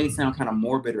mean, this may sound kind of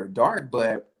morbid or dark,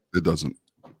 but it doesn't.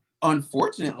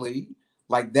 Unfortunately,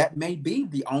 like that may be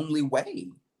the only way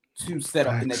to set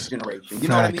up the next generation. You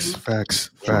know what I mean? Facts.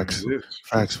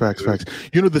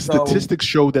 You know, the statistics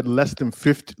show that less than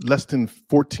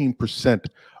 14%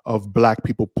 of Black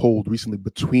people polled recently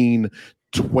between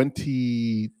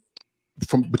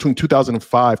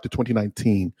 2005 to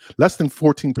 2019, less than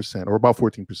 14%, or about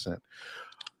 14%,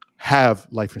 have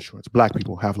life insurance. Black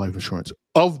people have life insurance.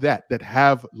 Of that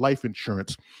have life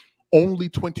insurance, only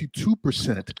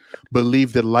 22%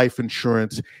 believe that life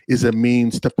insurance is a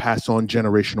means to pass on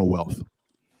generational wealth.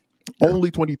 Only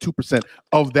 22%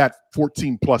 of that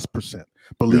 14+%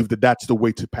 believe that that's the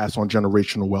way to pass on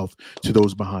generational wealth to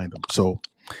those behind them. So,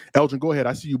 Elgin, go ahead.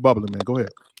 I see you bubbling, man. Go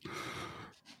ahead.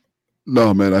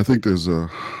 No, man, I think there's a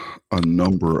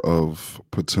number of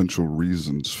potential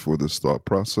reasons for this thought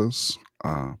process.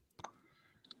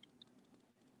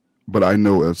 but I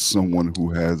know as someone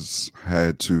who has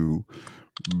had to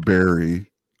bury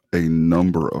a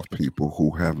number of people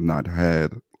who have not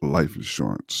had life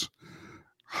insurance,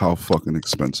 how fucking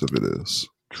expensive it is.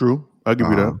 True. I'll give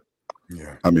you that.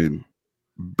 Yeah. I mean,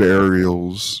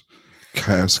 burials,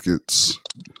 caskets,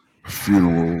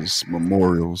 funerals,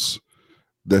 memorials,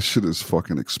 that shit is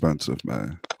fucking expensive,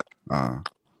 man.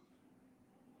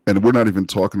 And we're not even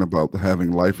talking about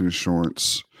having life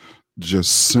insurance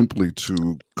just simply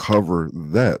to cover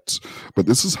that. But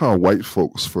this is how white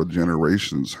folks for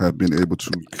generations have been able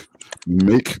to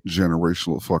make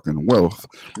generational fucking wealth,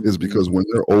 is because when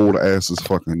their old asses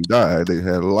fucking died, they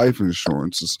had life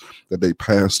insurances that they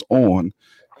passed on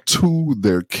to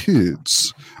their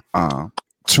kids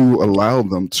to allow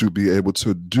them to be able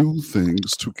to do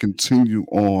things to continue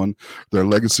on their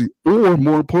legacy, or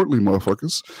more importantly,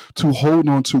 motherfuckers, to hold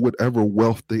on to whatever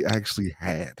wealth they actually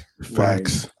had.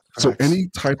 Facts. So any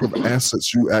type of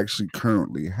assets you actually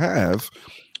currently have,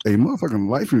 a motherfucking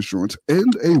life insurance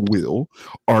and a will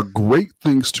are great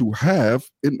things to have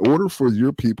in order for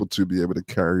your people to be able to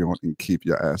carry on and keep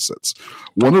your assets.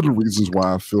 One of the reasons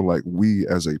why I feel like we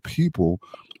as a people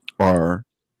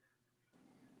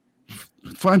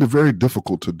find it very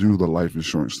difficult to do the life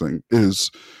insurance thing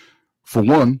is, for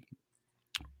one,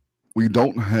 we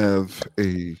don't have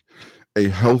a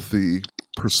healthy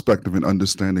perspective and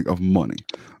understanding of money.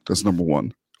 That's number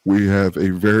one. We have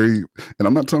a very, and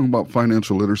I'm not talking about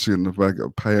financial literacy and the fact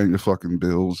of paying your fucking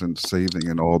bills and saving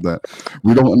and all that.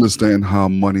 We don't understand how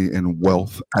money and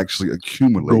wealth actually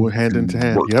accumulate. Go hand in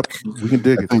hand. Work. Yep, we can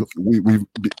dig I it. think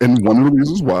and one of the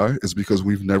reasons why is because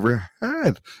we've never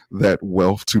had that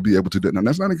wealth to be able to do it. Now,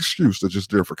 that's not an excuse. That's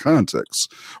just there for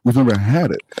context. We've never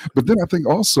had it. But then I think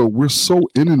also we're so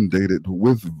inundated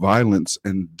with violence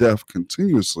and death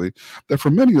continuously that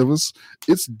for many of us,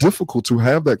 it's difficult to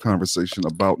have that conversation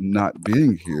about not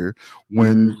being here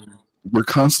when we're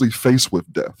constantly faced with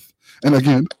death. And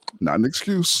again, not an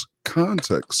excuse,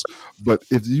 context. But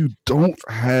if you don't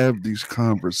have these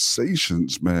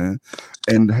conversations, man,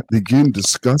 and begin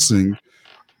discussing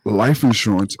life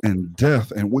insurance and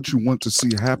death and what you want to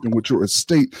see happen with your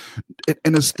estate,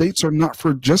 and estates are not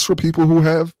just for people who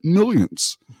have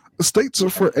millions. Estates are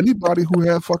for anybody who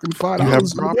have fucking $5. You have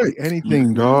property,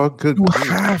 anything, dog. Good. You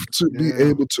have to be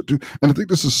able to do, and I think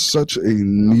this is such a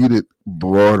needed,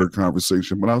 broader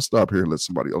conversation. But I'll stop here and let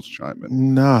somebody else chime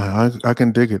in. Nah, I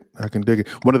can dig it. I can dig it.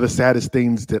 One of the saddest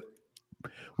things that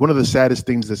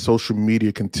social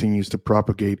media continues to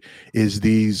propagate is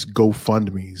these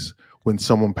GoFundMes. When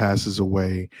someone passes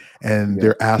away and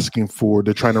they're trying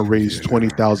to raise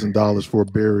 $20,000 for a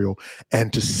burial,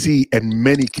 and to see in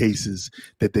many cases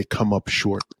that they come up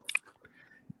short.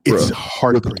 It's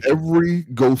heartbreaking. With every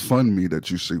GoFundMe that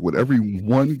you see, with every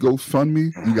one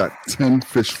GoFundMe, you got 10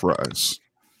 fish fries.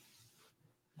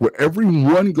 With every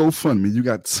one GoFundMe, you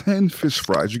got 10 fish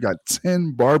fries, you got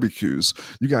 10 barbecues,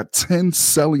 you got 10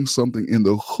 selling something in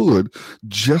the hood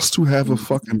just to have a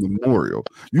fucking memorial.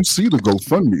 You see the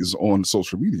GoFundMes on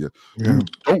social media. Yeah. You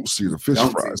don't see the fish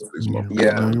fries.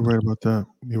 Yeah, no, you're right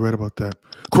about that.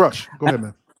 Crush, go ahead,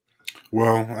 man.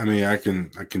 Well, I mean, I can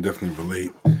definitely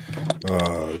relate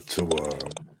to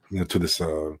this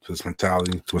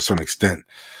mentality to a certain extent.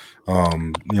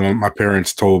 My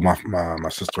parents told my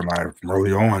sister and I from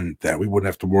early on that we wouldn't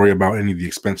have to worry about any of the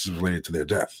expenses related to their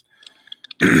death,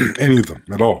 any of them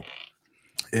at all.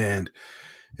 And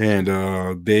they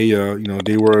were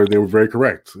very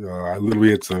correct. I literally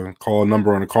had to call a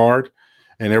number on a card,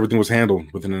 and everything was handled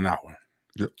within an hour.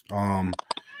 Yep.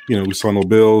 We saw no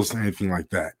bills, anything like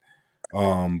that.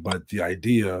 But the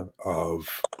idea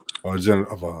of a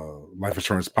life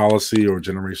insurance policy or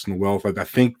generational wealth, I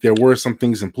think there were some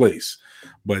things in place,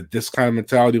 but this kind of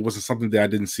mentality wasn't something that I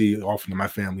didn't see often in my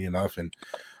family enough. And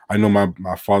I know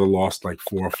my father lost like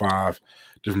 4 or 5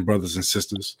 different brothers and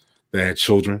sisters that had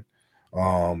children.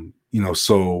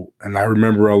 So, and I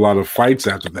remember a lot of fights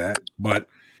after that, but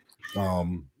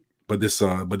this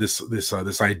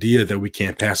idea that we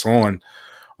can't pass on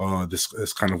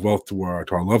this kind of wealth to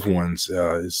our loved ones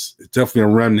is definitely a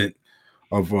remnant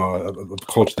of the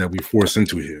culture that we force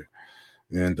into here.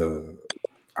 And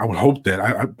I would hope that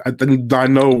I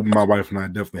know my wife and I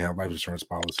definitely have life insurance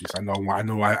policies. I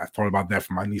thought about that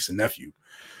for my niece and nephew.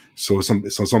 So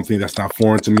something that's not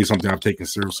foreign to me, something I've taken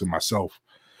seriously myself.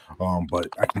 But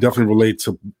I can definitely relate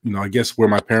to, I guess where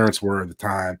my parents were at the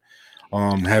time,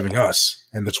 having us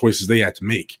and the choices they had to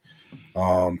make.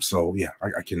 So yeah,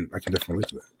 I can definitely relate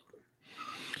to that.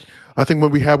 I think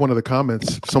when we had one of the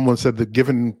comments, someone said that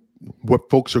given what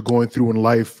folks are going through in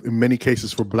life, in many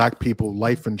cases for Black people,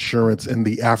 life insurance and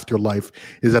the afterlife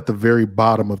is at the very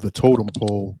bottom of the totem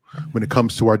pole when it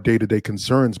comes to our day-to-day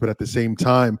concerns. But at the same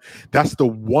time, that's the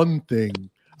one thing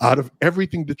out of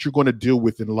everything that you're going to deal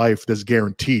with in life that's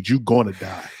guaranteed. You're going to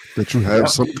die. That you have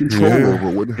some control over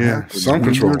what happens some when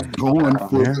control. you're going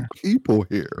for the people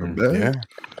here, man.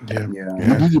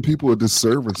 You do your people a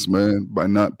disservice, man, by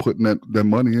not putting that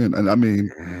money in. And I mean,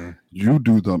 you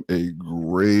do them a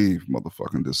grave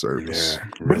motherfucking disservice.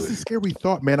 But it's a scary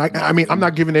thought, man. I mean, I'm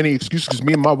not giving any excuses because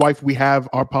me and my wife, we have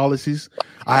our policies.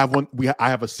 I have one. I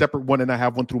have a separate one, and I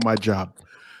have one through my job.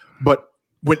 But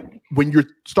when you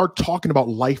start talking about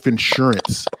life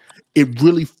insurance, it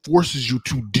really forces you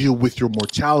to deal with your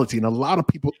mortality. And a lot of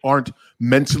people aren't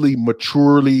mentally,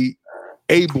 maturely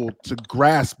able to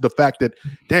grasp the fact that,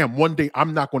 damn, one day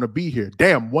I'm not going to be here.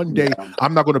 Damn, one day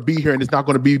I'm not going to be here. And it's not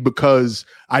going to be because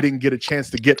I didn't get a chance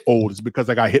to get old. It's because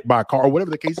I got hit by a car or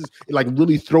whatever the case is. It like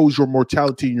really throws your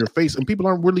mortality in your face. And people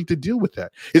aren't willing to deal with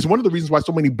that. It's one of the reasons why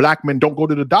so many Black men don't go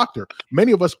to the doctor.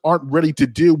 Many of us aren't ready to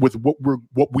deal with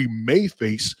what we may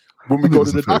face when we go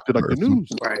to the doctor, like the news.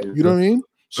 Right. You know what I mean?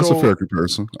 That's a fair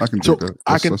comparison. I can take that.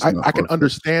 I can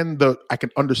understand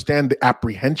the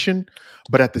apprehension,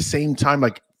 but at the same time,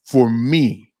 like for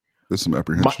me, there's some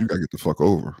apprehension. You gotta get the fuck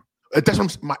over. That's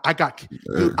what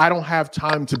dude, I don't have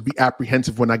time to be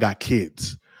apprehensive when I got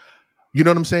kids. You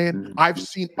know what I'm saying? I've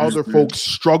seen other folks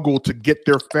struggle to get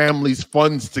their families'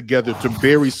 funds together to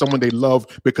bury someone they love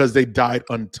because they died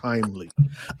untimely.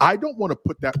 I don't want to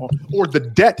put that on, or the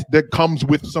debt that comes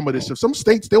with some of this. If some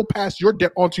states, they'll pass your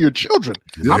debt on to your children.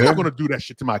 I'm not going to do that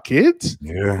shit to my kids.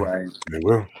 Yeah, right. They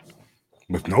will.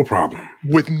 With no problem.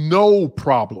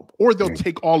 Or they'll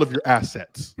take all of your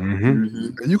assets.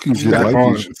 And you can get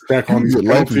life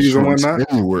insurance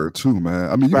anywhere too, man.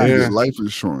 I mean, you can get life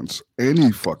insurance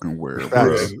any fucking where. It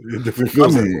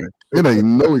ain't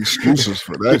no excuses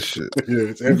for that shit.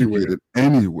 It's everywhere. You can get it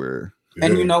anywhere.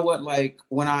 And you know what? Like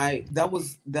that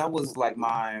was like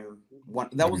my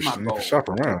goal. Shop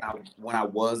around. When I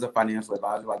was a financial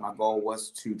advisor, like my goal was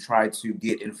to try to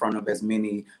get in front of as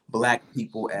many Black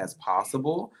people as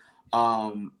possible,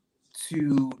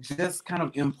 to just kind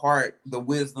of impart the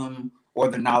wisdom or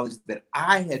the knowledge that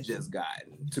I had just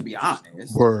gotten. To be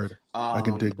honest, I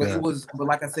can dig that. But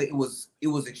like I said, it was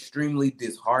extremely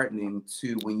disheartening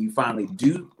to when you finally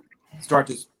do start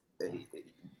to.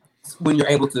 When you're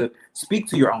able to speak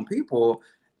to your own people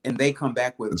and they come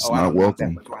back with, I don't need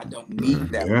that much, or I don't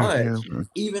need that much,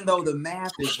 even though the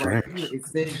math is right here, it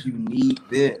says you need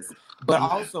this. But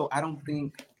also, I don't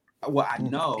think, I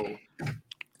know,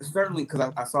 certainly,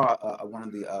 because I saw one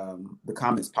of the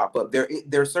comments pop up,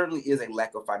 there certainly is a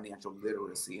lack of financial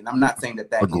literacy. And I'm not saying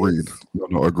that agreed.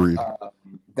 Agreed.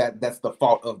 That's the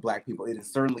fault of Black people. It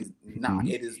is certainly not.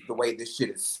 It is the way this shit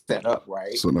is set up,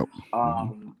 right?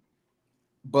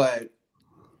 But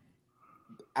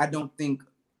I don't think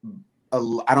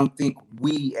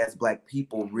we as Black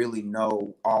people really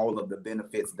know all of the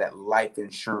benefits that life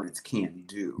insurance can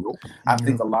do. I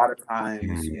think a lot of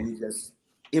times we just,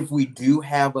 if we do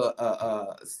have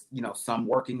some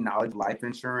working knowledge, life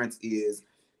insurance is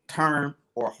term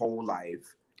or whole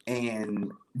life,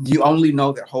 and you only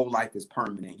know that whole life is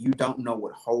permanent. You don't know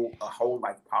what a whole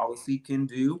life policy can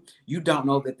do. You don't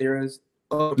know that there is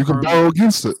you can borrow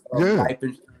against it. Life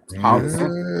insurance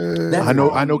policy. I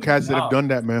know cats that have done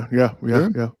that, man. Yeah.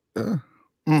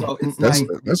 So it's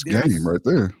that's game right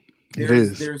there.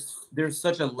 There's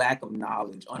such a lack of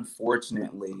knowledge,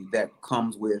 unfortunately, that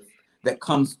comes with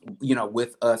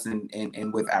us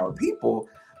and with our people.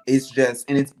 It's just,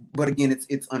 but again,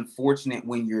 it's unfortunate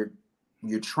when you're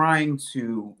trying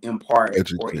to impart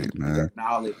that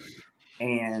knowledge,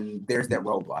 and there's that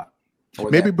roadblock.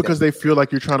 Maybe because they feel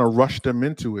like you're trying to rush them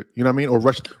into it, you know what I mean, or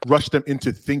rush them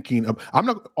into thinking. I'm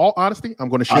not. All honesty, I'm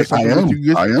going to share something with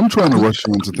you guys. I am trying to rush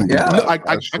you into thinking. Yeah,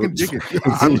 I can dig it.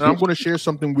 I'm going to share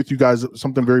something with you guys,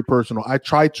 something very personal. I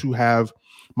tried to have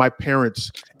my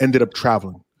parents ended up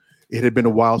traveling. It had been a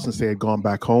while since they had gone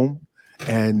back home,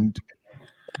 and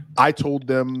I told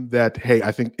them that, hey,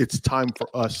 I think it's time for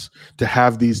us to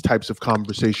have these types of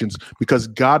conversations because,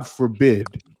 God forbid,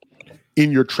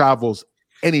 in your travels,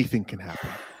 anything can happen,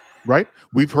 right?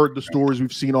 We've heard the stories,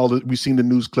 we've seen the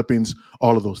news clippings,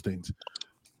 all of those things.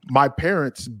 My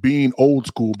parents, being old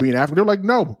school, being African, they're like,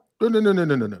 no. I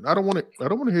don't want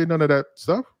to hear none of that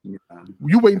stuff. Yeah.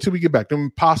 You wait until we get back,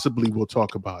 then possibly we'll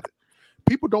talk about it.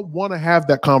 People don't want to have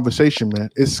that conversation,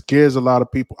 man. It scares a lot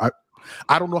of people.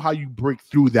 I don't know how you break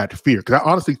through that fear, because I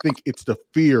honestly think it's the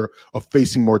fear of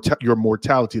facing your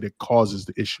mortality that causes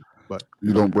the issue. But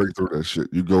you don't break through that shit.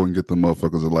 You go and get the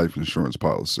motherfuckers a life insurance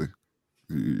policy.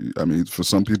 I mean, for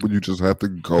some people, you just have to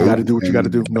go. You got to do what you got to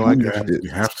do. No, I get you. You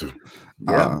have to.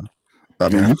 Yeah. I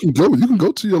mean, you can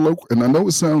go to your local, and I know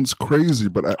it sounds crazy,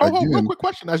 but Real quick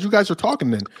question as you guys are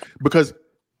talking then, because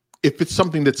if it's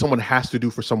something that someone has to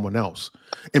do for someone else,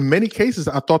 in many cases,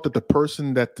 I thought that the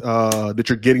person that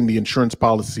you're getting the insurance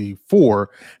policy for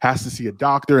has to see a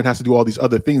doctor and has to do all these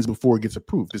other things before it gets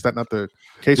approved. Is that not the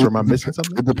case, or am I missing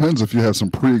something? It depends if you have some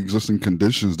pre-existing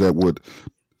conditions that would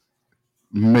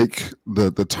make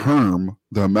the term,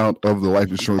 the amount of the life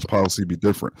insurance policy be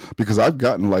different. Because I've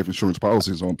gotten life insurance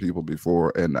policies on people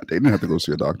before, and they didn't have to go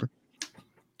see a doctor.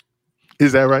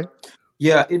 Is that right?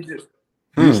 Yeah,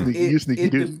 You sneaky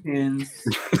it dude. depends.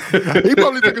 He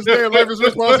probably took a stay in life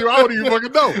insurance policy. I don't even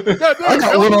fucking know. God damn, I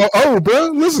got one on O,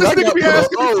 bro. Listen, this I nigga got be one on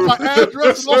asking me for my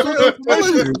address and all sorts of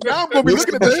information. Now I'm gonna be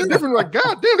looking at that shit different. Like,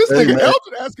 God damn, this Hey, nigga man.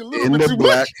 Elton asking a little In bit the too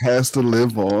black much. has to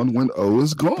live on when O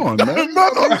is gone, man.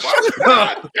 Motherfucker.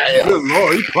 God damn. Good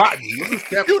Lord, he plotting.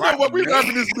 You know what? We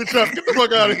wrapping this bitch up. Get the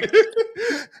fuck out of here.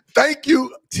 Thank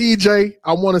you, TJ.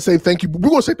 I want to say thank you. We're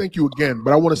going to say thank you again,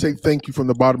 but I want to say thank you from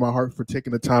the bottom of my heart for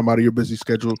taking the time out of your busy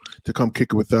schedule to come kick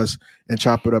it with us and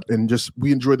chop it up. And just,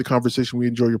 we enjoyed the conversation. We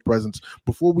enjoy your presence.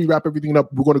 Before we wrap everything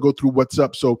up, we're going to go through what's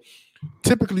up. So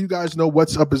typically, you guys know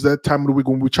what's up is that time of the week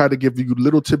when we try to give you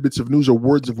little tidbits of news or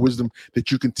words of wisdom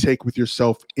that you can take with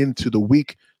yourself into the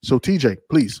week. So TJ,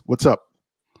 please, what's up?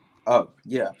 Oh,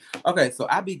 yeah. Okay, so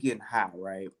I be getting high,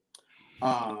 right?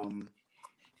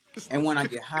 And when I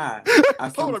get high,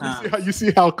 I Hold on, sometimes you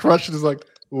see how Crush is like,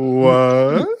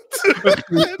 what?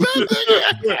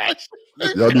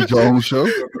 Y'all need your own show?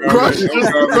 Crush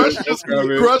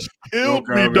killed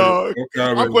me, dog.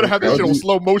 I'm gonna have that shit on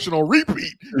slow motion on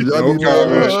repeat. Y'all need your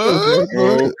own show,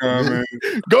 bro. No comment.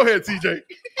 Go ahead, TJ.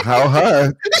 How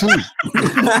high? Too.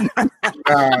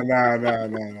 Nah.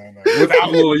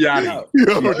 Without Lil Yachty.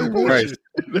 Yo, Christ.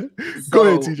 Go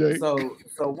ahead, TJ. So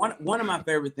one of my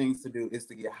favorite things to do is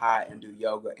to get high and do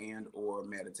yoga and or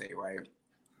meditate, right?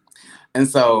 And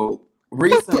so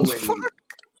recently,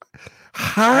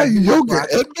 High yoga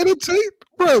and meditate?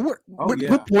 Bro,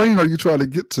 what plane are you trying to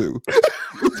get to?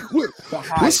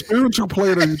 What spiritual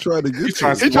plane are you trying to get He's to?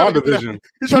 trying to see WandaVision.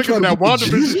 He's trying to get that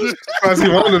WandaVision shit. Trying to see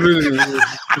WandaVision.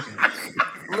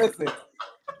 listen,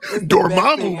 it's the Dormammu,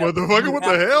 best thing ever. motherfucker. You What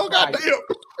have the to hell? try God it.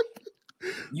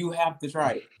 damn. You have to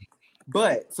try it.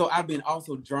 But so I've been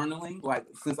also journaling, like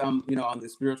since I'm, on the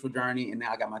spiritual journey, and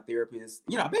now I got my therapist.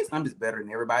 Basically I'm just better than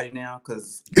everybody now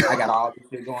because I got all this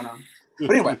shit going on. But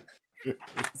anyway,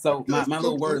 so my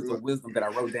little words of wisdom that I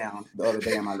wrote down the other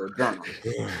day in my little journal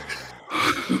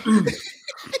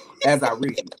as I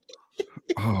read.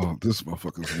 Oh, this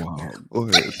motherfucker's wild. Go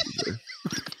ahead, TJ.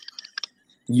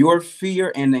 Your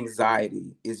fear and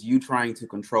anxiety is you trying to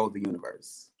control the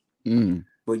universe,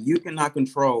 but you cannot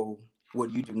control what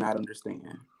you do not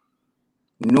understand,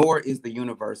 nor is the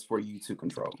universe for you to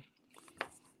control.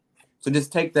 So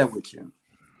just take that with you.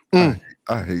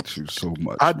 I hate you so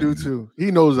much. I do too. He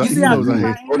knows. You He see how knows I deep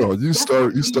hate. I Hold on, you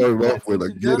started off with a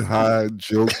get high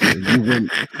joke, and you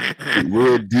went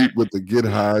real deep with the get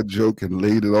high joke and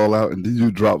laid it all out, and then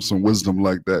you dropped some wisdom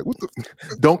like that. What the?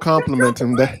 Don't compliment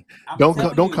him. I'm Don't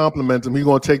telling you. compliment him. He's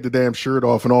gonna take the damn shirt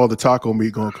off, and all the taco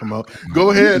meat gonna come out.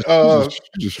 Go ahead.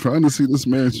 Just trying to see this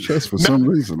man's chest for some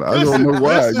reason. I don't know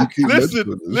why you keep mentioning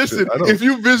this Listen. shit. I don't- If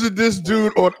you visit this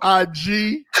dude on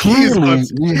IG, Clearly,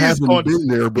 we haven't been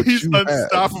there, but he's you have.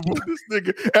 unstoppable. This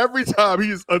nigga, every time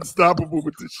he is unstoppable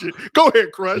with this shit. Go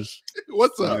ahead, Crush.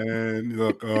 What's up? And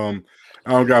look, I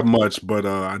don't got much, but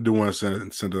I do want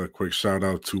to send a quick shout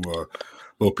out to a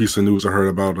little piece of news I heard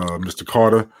about Mr.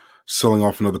 Carter selling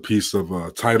off another piece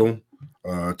of title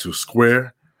to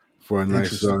Square for a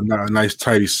nice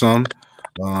tidy sum.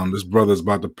 This brother's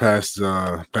about to pass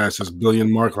his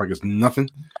billion mark like it's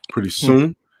nothing pretty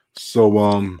soon. So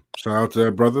shout out to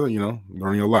that brother.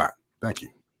 Learning a lot. Thank you.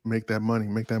 Make that money.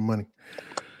 Make that money.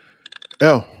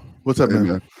 L, what's up, Hey, man?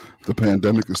 man, the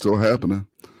pandemic is still happening.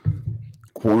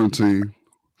 Quarantine.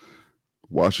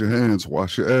 Wash your hands.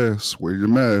 Wash your ass. Wear your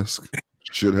mask.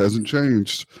 Shit hasn't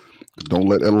changed. Don't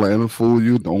let Atlanta fool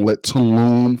you. Don't let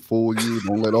Tulum fool you.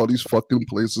 Don't let all these fucking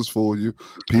places fool you.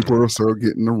 People are still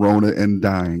getting the Rona and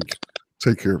dying.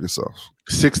 Take care of yourself.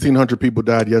 1,600 people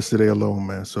died yesterday alone,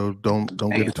 man. So don't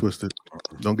get it twisted.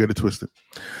 Don't get it twisted.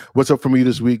 What's up for me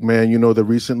this week, man? You know that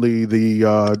recently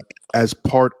the as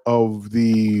part of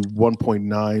the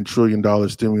 $1.9 trillion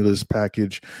stimulus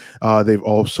package,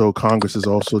 Congress has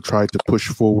also tried to push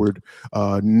forward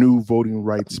a new voting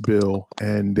rights bill,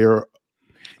 and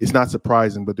it's not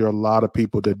surprising, but there are a lot of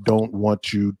people that don't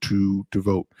want you to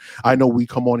vote. I know we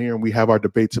come on here and we have our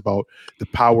debates about the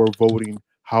power of voting,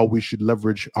 how we should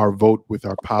leverage our vote with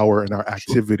our power and our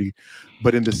activity.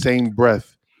 But in the same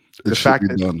breath, the fact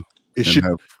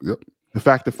that the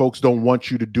fact that folks don't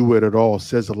want you to do it at all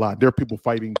says a lot. There are people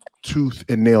fighting tooth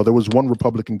and nail. There was one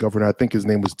Republican governor, I think his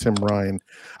name was Tim Ryan.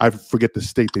 I forget the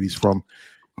state that he's from.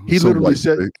 He literally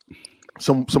said,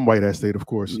 some white ass state, of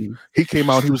course. Mm-hmm. He came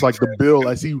out, he was like, the bill,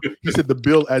 as he said, the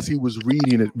bill as he was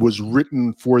reading it was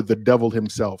written for the devil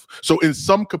himself. So in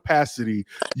some capacity,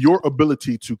 your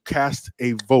ability to cast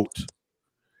a vote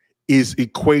is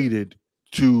equated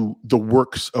to the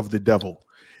works of the devil.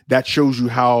 That shows you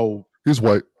how he's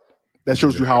white. That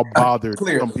shows you how bothered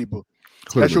some people.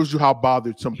 That shows you how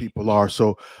bothered some people are.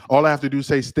 So all I have to do is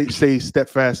stay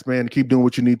steadfast, man. Keep doing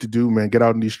what you need to do, man. Get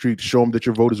out in these streets. Show them that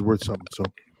your vote is worth something. So,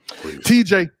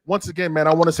 TJ, once again, man,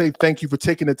 I want to say thank you for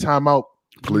taking the time out.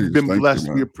 Please, you've been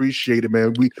blessed. We appreciate it,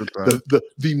 man.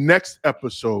 The next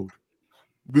episode,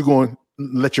 we're going to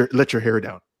let your hair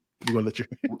down. We're gonna let you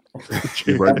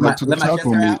right back to the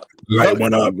taco meat. Light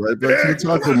one up. Right back to the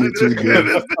taco meat.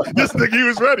 This nigga, he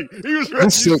was ready.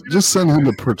 Just send him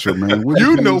the picture, man.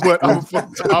 You know what? I'm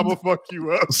gonna fuck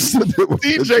you up.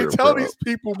 DJ, tell these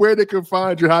people where they can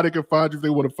find you, how they can find you if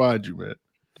they want to find you, man.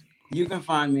 You can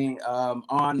find me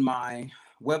on my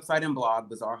website and blog,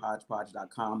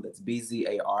 bizarrehodgepodge.com. That's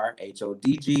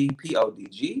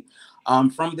BZARHODGPODG.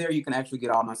 From there, you can actually get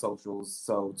all my socials.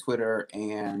 So Twitter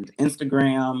and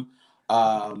Instagram.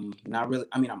 Not really.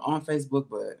 I mean, I'm on Facebook,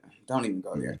 but don't even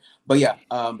go there. But yeah,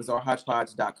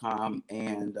 bizarrehodgepodge.com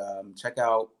and check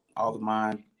out all of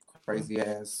my crazy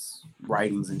ass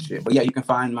writings and shit. But yeah, you can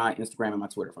find my Instagram and my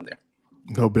Twitter from there.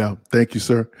 No doubt. Thank you,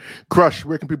 sir. Crush,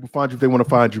 where can people find you if they want to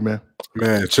find you, man?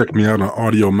 Man, check me out on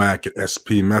Audio Mac at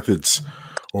SP Methods,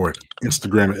 or at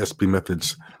Instagram at SP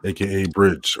Methods, aka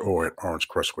Bridge, or at Orange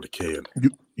Crush with a K.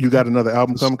 You got another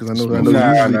album coming? Because I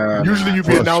know usually you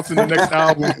be announcing the next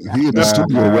album. He in the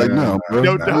studio right now, bro.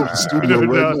 No doubt.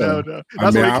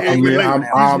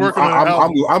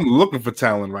 I'm looking for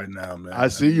talent right now, man. I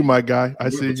see you, my guy. I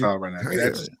see you. Right now.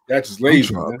 That's just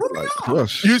lazy. Like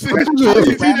Crush. You see,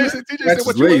 TJ said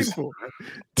what you waiting for.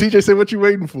 TJ said what you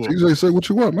waiting for. TJ said what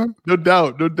you want, man. No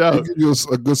doubt. He'll give you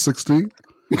a good 16.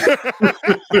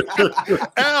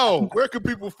 Al, where can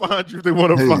people find you if they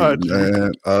want to find you?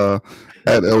 Man,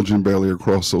 at Elgin Bailey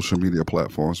across social media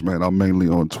platforms, man. I'm mainly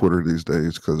on Twitter these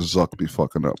days because Zuck be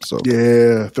fucking up. So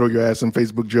yeah, throw your ass in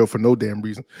Facebook jail for no damn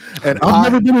reason. And I've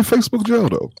never been in Facebook jail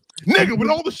though. Nigga, with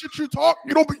all the shit you talk,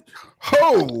 you don't be.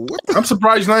 I'm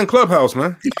surprised you're not in Clubhouse,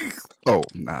 man. Oh,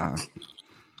 nah.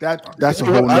 That's a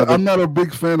whole nother. I'm not a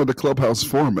big fan of the Clubhouse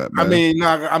format, man. I'm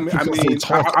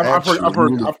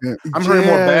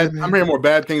hearing more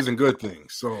bad things than good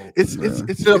things. So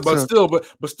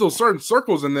still certain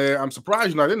circles in there. I'm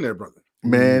surprised you're not in there, brother.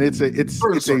 Man, it's a mixed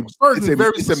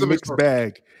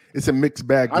bag. It's a mixed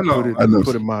bag.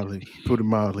 Put it mildly.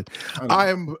 I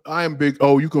am big.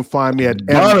 Oh, you can find me at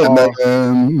Bonnet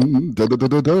Man.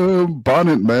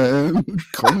 Bonnet Man.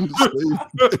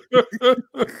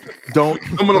 Don't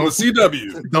coming on the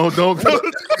CW. Don't.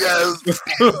 Yes.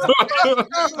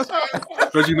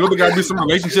 Because you know there gotta be some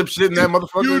relationship shit in that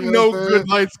motherfucker. You know, good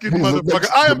light skinned motherfucker.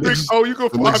 I am big. Oh, you can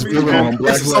find me on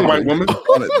some white woman.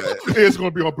 It's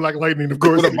gonna be on Black Lightning, of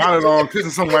course. With a bonnet on,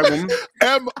 kissing some white woman.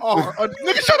 MR.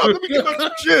 Nigga, shut up. Let me get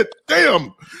that shit.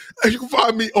 Damn. You can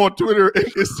find me on Twitter and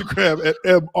Instagram at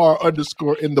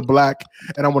MR_InTheBlack.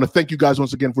 And I want to thank you guys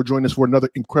once again for joining us for another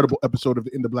incredible episode of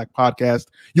the In the Black podcast.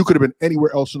 You could have been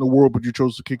anywhere else in the world, but you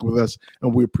chose to kick with us,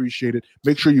 and we appreciate it.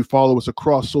 Make sure you follow us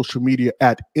across social media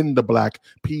at In the Black,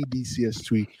 PDCS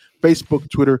tweet, Facebook,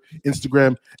 Twitter,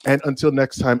 Instagram. And until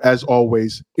next time, as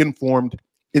always, informed,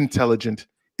 intelligent,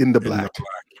 in the black.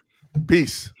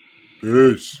 Peace.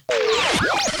 Peace.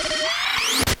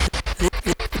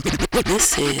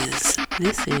 This is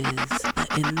the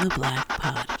In the Black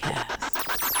podcast.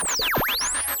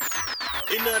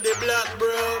 In the black,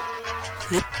 bro.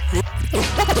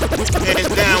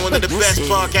 Hands down, one of the best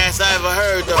podcasts I ever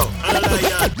heard, though. I like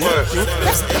y'all.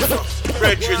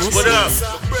 Brethren, what up?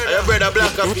 I read a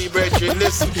black up here, brethren.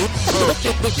 Listen.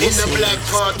 In the Black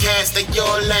podcast, and your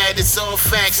lad, it's all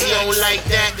facts. You don't like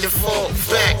that, then fall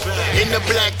back. In the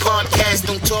Black podcast,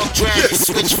 don't talk trash.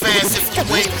 Switch fast if you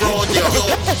ain't raw, then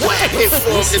you're whack.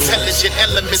 Informed, intelligent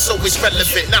elements, always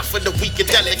relevant. Not for the weak and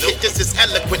delicate. This is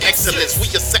eloquent excellence. We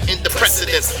are setting the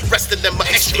precedence. Rest of them are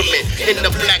excrement. In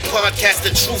the Black podcast, the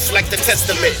truth like the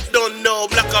testament. Don't know,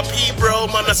 black up here, bro,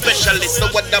 man, a specialist. No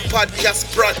other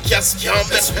podcast, broadcast, can't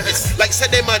mess with this. Like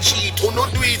said, them a cheat, who no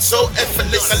do it so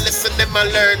effortless. I listen, them I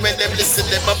learn, when them listen,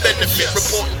 them I benefit.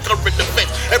 Reporting current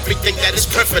events, everything that is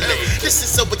prevalent. This This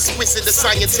is so exquisite, a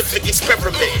scientific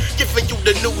experiment. Giving you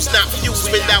the news, not views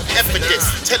without evidence.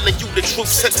 Telling you the truth,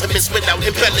 sentiments without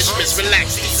embellishments.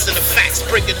 Relax, these are the facts,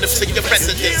 bringing them to your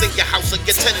residence. In your house or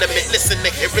your tenement, listen to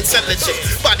hear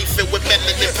intelligence. Body filled with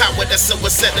melanin, power that's so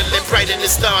unsettling. Brighter than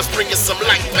stars, bringing some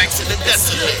light back to the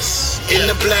desolate.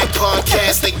 In the Black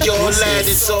Podcast, like your lad,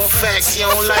 it's all facts. You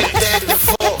don't like that, then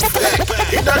fall back.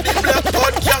 In the Black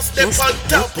Podcast, they on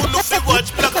top. Who know if you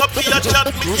watch Black up here, chat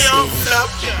me can't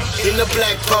flap. In the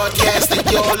Black Podcast, like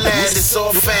your lad, it's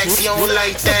all facts. You don't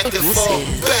like that, then fall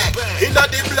back. In the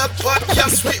Black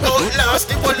Podcast, we outlast.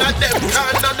 The one of them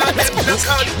can, none of them no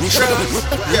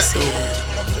contrast.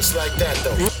 Yeah. Just like that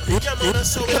though. Yeah, man,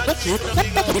 that's so black.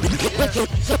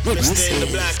 Mr. In the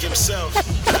Black himself.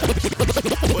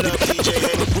 What up, DJ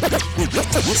Henny?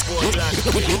 This boy Black.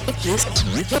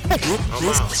 I'm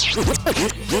out.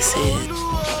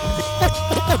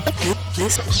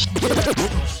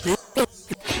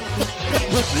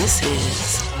 This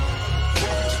is